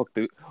to get the hook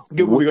through.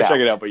 Good movie, go check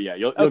it out. But yeah,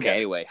 you'll okay.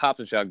 Anyway, Hobbs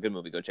and Shaw, good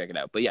movie. Go check it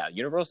out. But yeah,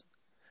 Universal,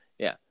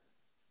 yeah,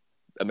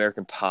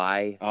 American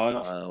Pie,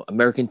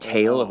 American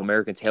Tail. If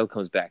American Tail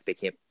comes back, they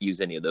can't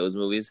use any of those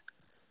movies.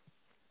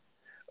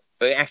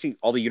 But actually,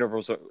 all the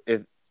Universal,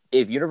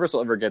 if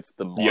Universal ever gets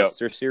the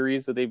monster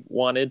series that they've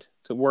wanted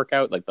to work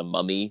out, like the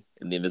Mummy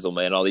and the Invisible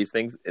Man, all these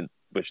things, and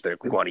which they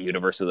want a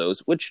universe of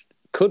those, which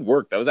could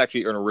work. That was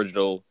actually an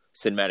original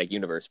cinematic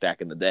universe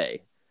back in the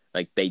day.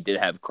 Like they did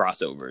have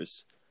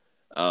crossovers.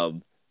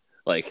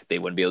 Like they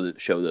wouldn't be able to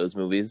show those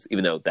movies,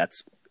 even though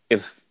that's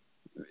if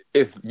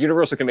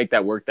Universal can make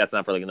that work, that's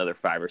not for like another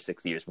 5 or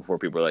 6 years before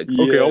people are like,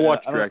 okay, I'll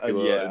watch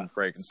Dracula and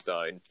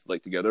Frankenstein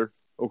like together.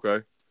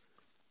 Okay,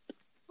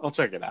 I'll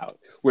check it out.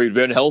 Wait,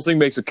 Van Helsing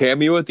makes a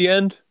cameo at the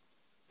end.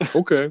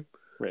 Okay,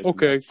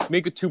 okay, Raisinets.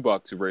 make it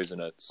 $2 of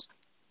Raisinets.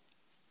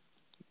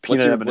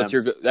 Peanut What's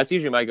M&Ms. that's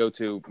usually my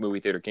go-to movie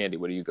theater candy.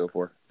 What do you go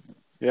for?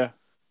 Yeah,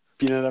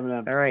 peanut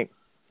M&Ms. All right.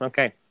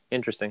 Okay.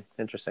 Interesting.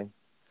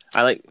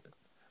 I like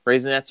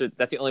Raisinets.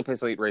 That's the only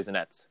place I eat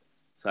Raisinets.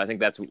 So I think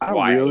that's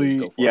why I always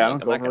go for them. I don't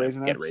go for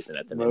Raisinets. Get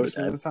Raisinets most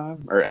of the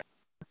time.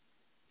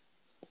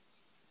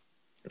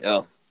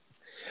 Oh.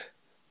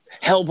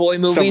 Hellboy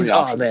movies?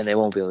 Oh, man, they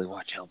won't be able to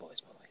watch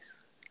Hellboy's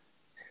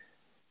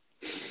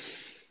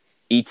movies.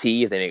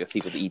 E.T., if they make a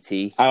sequel to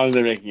E.T. I don't think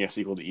they're making a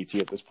sequel to E.T.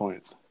 at this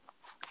point.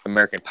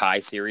 American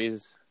Pie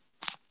series.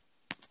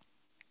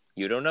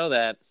 You don't know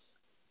that.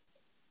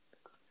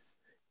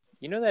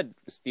 You know that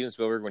Steven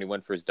Spielberg, when he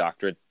went for his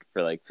doctorate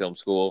for like film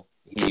school,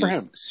 he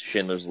used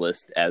Schindler's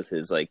List as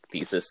his like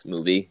thesis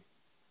movie.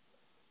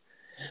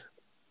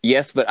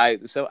 Yes, but I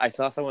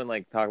saw someone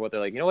like talk about, they're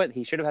like, you know what,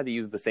 he should have had to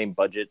use the same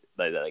budget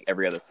that like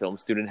every other film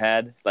student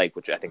had, like,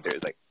 which I think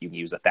there's like you can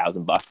use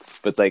 $1,000,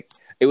 but it's like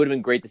it would have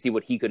been great to see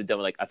what he could have done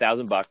with like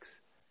 $1,000,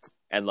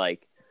 and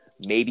like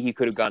maybe he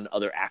could have gotten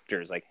other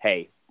actors like,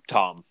 hey,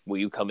 Tom, will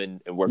you come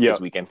in and work this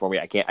weekend for me?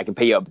 I can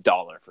pay you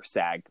 $1 for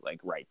SAG like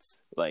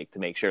rights, like to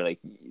make sure like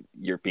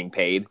you're being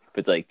paid. But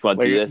it's like, want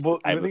to do this?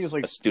 I think it's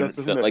like a student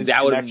film. Like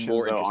that would have been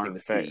more interesting to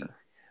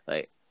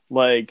see.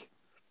 Like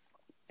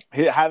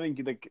having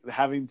to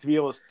be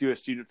able to do a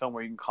student film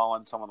where you can call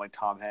in someone like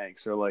Tom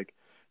Hanks, or like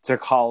to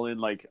call in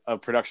like a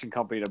production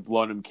company to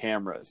loan him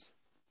cameras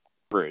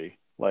free.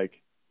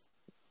 Like,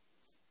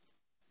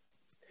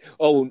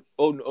 no.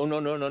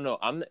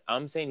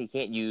 I'm saying he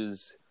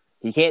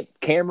can't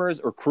cameras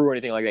or crew or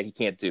anything like that. He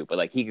can't do, but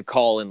like he could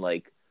call in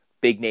like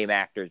big name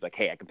actors. Like,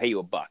 hey, I can pay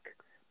you $1,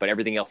 but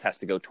everything else has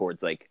to go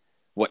towards like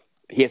what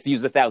he has to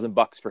use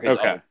 $1,000 for his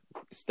own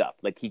stuff.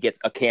 Like he gets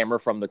a camera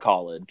from the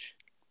college,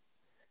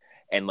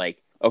 and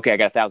like, okay, I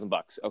got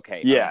 $1,000.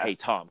 Okay, hey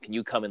Tom, can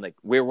you come in? Like,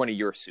 wear one of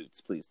your suits,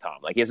 please, Tom.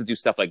 Like he has to do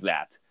stuff like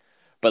that,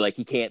 but like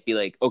he can't be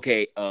like,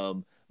 okay,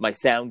 my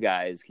sound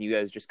guys, can you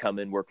guys just come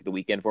in, work the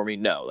weekend for me?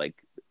 No, like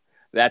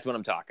that's what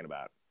I'm talking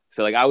about.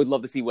 So, like, I would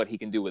love to see what he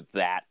can do with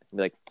that.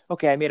 Be like,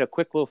 okay, I made a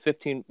quick little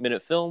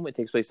 15-minute film. It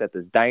takes place at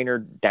this diner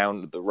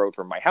down the road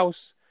from my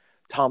house.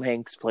 Tom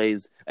Hanks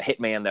plays a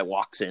hitman that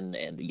walks in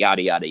and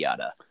yada, yada,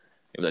 yada.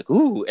 And be like,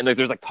 ooh. And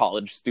there's like,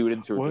 college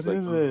students who are just like,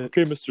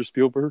 okay, Mr.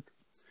 Spielberg.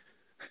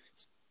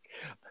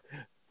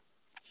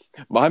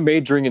 I'm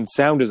majoring in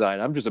sound design.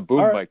 I'm just a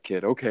boom mic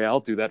kid. Okay, I'll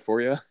do that for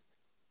you.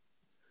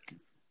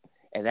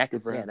 And that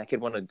kid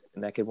won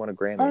a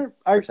Grammy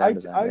for sound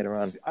design later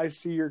on. I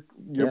see your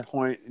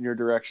point and your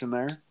direction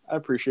there. I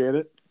appreciate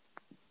it.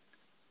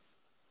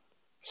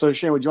 So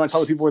Shane, would you want to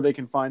tell the people where they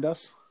can find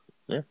us?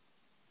 Yeah.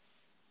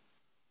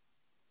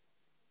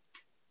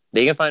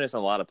 They can find us in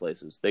a lot of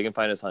places. They can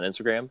find us on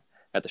Instagram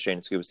at the Shane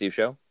and Scuba Steve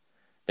Show.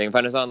 They can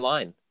find us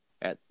online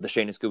at the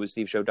Shane and Scuba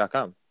Steve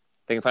Show.com.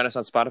 They can find us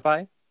on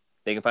Spotify.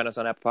 They can find us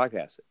on Apple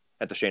Podcasts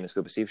at the Shane and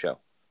Scuba Steve Show.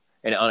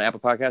 And on Apple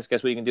Podcasts,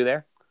 guess what you can do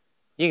there?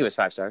 You can give us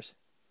 5 stars.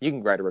 You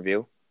can write a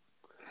review.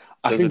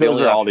 I think those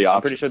are all the options.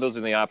 I'm pretty sure those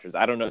are the options.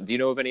 I don't know. Do you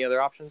know of any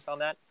other options on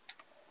that?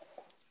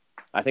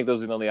 I think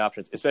those are the only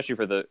options, especially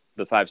for the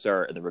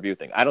 5-star and the review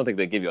thing. I don't think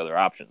they give you other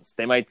options.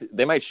 They might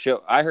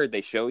show. I heard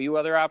they show you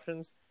other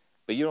options,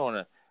 but you don't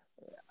want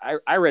to.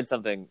 I read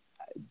something.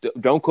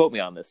 Don't quote me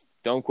on this.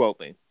 Don't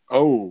quote me.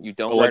 Oh, you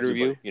don't write a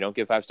review. You don't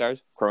give 5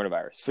 stars.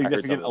 Coronavirus.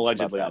 Significant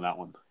allegedly on that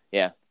one.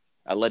 Yeah,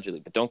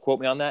 allegedly, but don't quote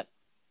me on that.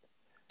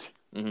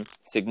 Mm-hmm.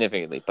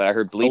 Significantly, but I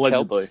heard bleach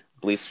helps.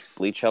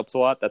 Bleach helps a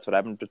lot. That's what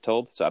I've been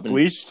told. So I've been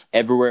bleached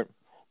everywhere.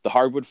 The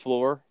hardwood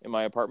floor in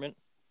my apartment.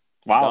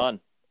 Wow, gone.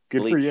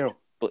 Good bleached. For you.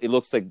 It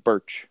looks like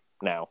birch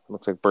now. It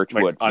looks like birch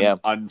wood.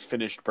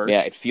 Unfinished birch.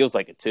 Yeah, it feels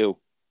like it too.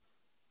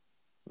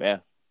 Yeah.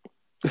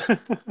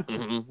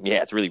 Mm-hmm.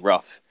 Yeah, it's really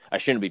rough. I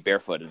shouldn't be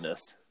barefoot in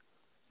this.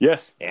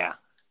 Yes. Yeah.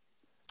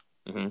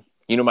 Mm-hmm.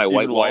 You know my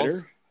white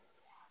walls.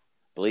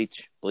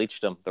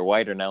 bleached them. They're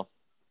whiter now,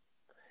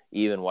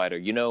 even whiter.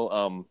 Do you know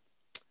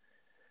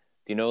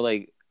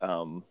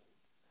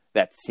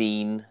that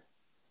scene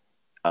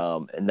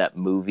in that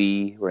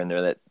movie where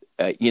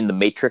in the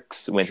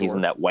Matrix when he's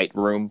in that white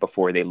room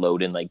before they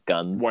load in like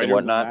guns Whiter and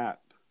whatnot? than that.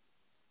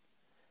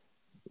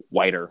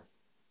 Whiter.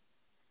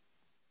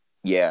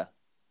 Yeah.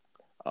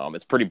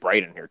 It's pretty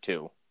bright in here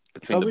too.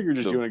 Sounds like you're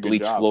just doing a good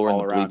bleach job floor all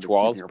and the around bleach of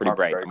walls. keeping your Pretty apartment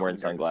bright. very I'm wearing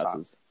clean during this time.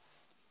 sunglasses.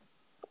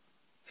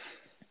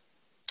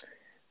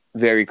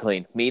 Very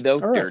clean. Me though,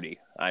 All right. dirty.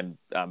 I'm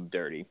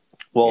dirty.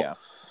 Well,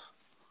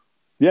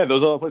 yeah,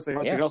 those are the places they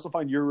find us. Yeah. You can also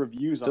find your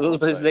reviews on So those the are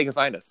places website. they can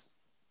find us.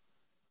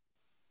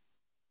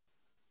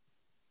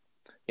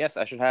 Yes,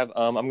 I should have.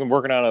 I'm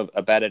working on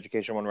a bad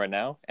education one right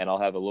now, and I'll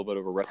have a little bit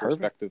of a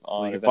retrospective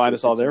on. You can find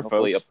us all there,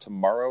 hopefully folks. up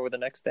tomorrow or the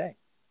next day.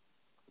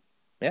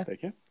 Yeah, They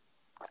can.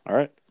 All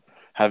right.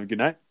 Have a good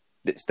night.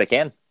 Yes, they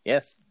can.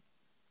 Yes.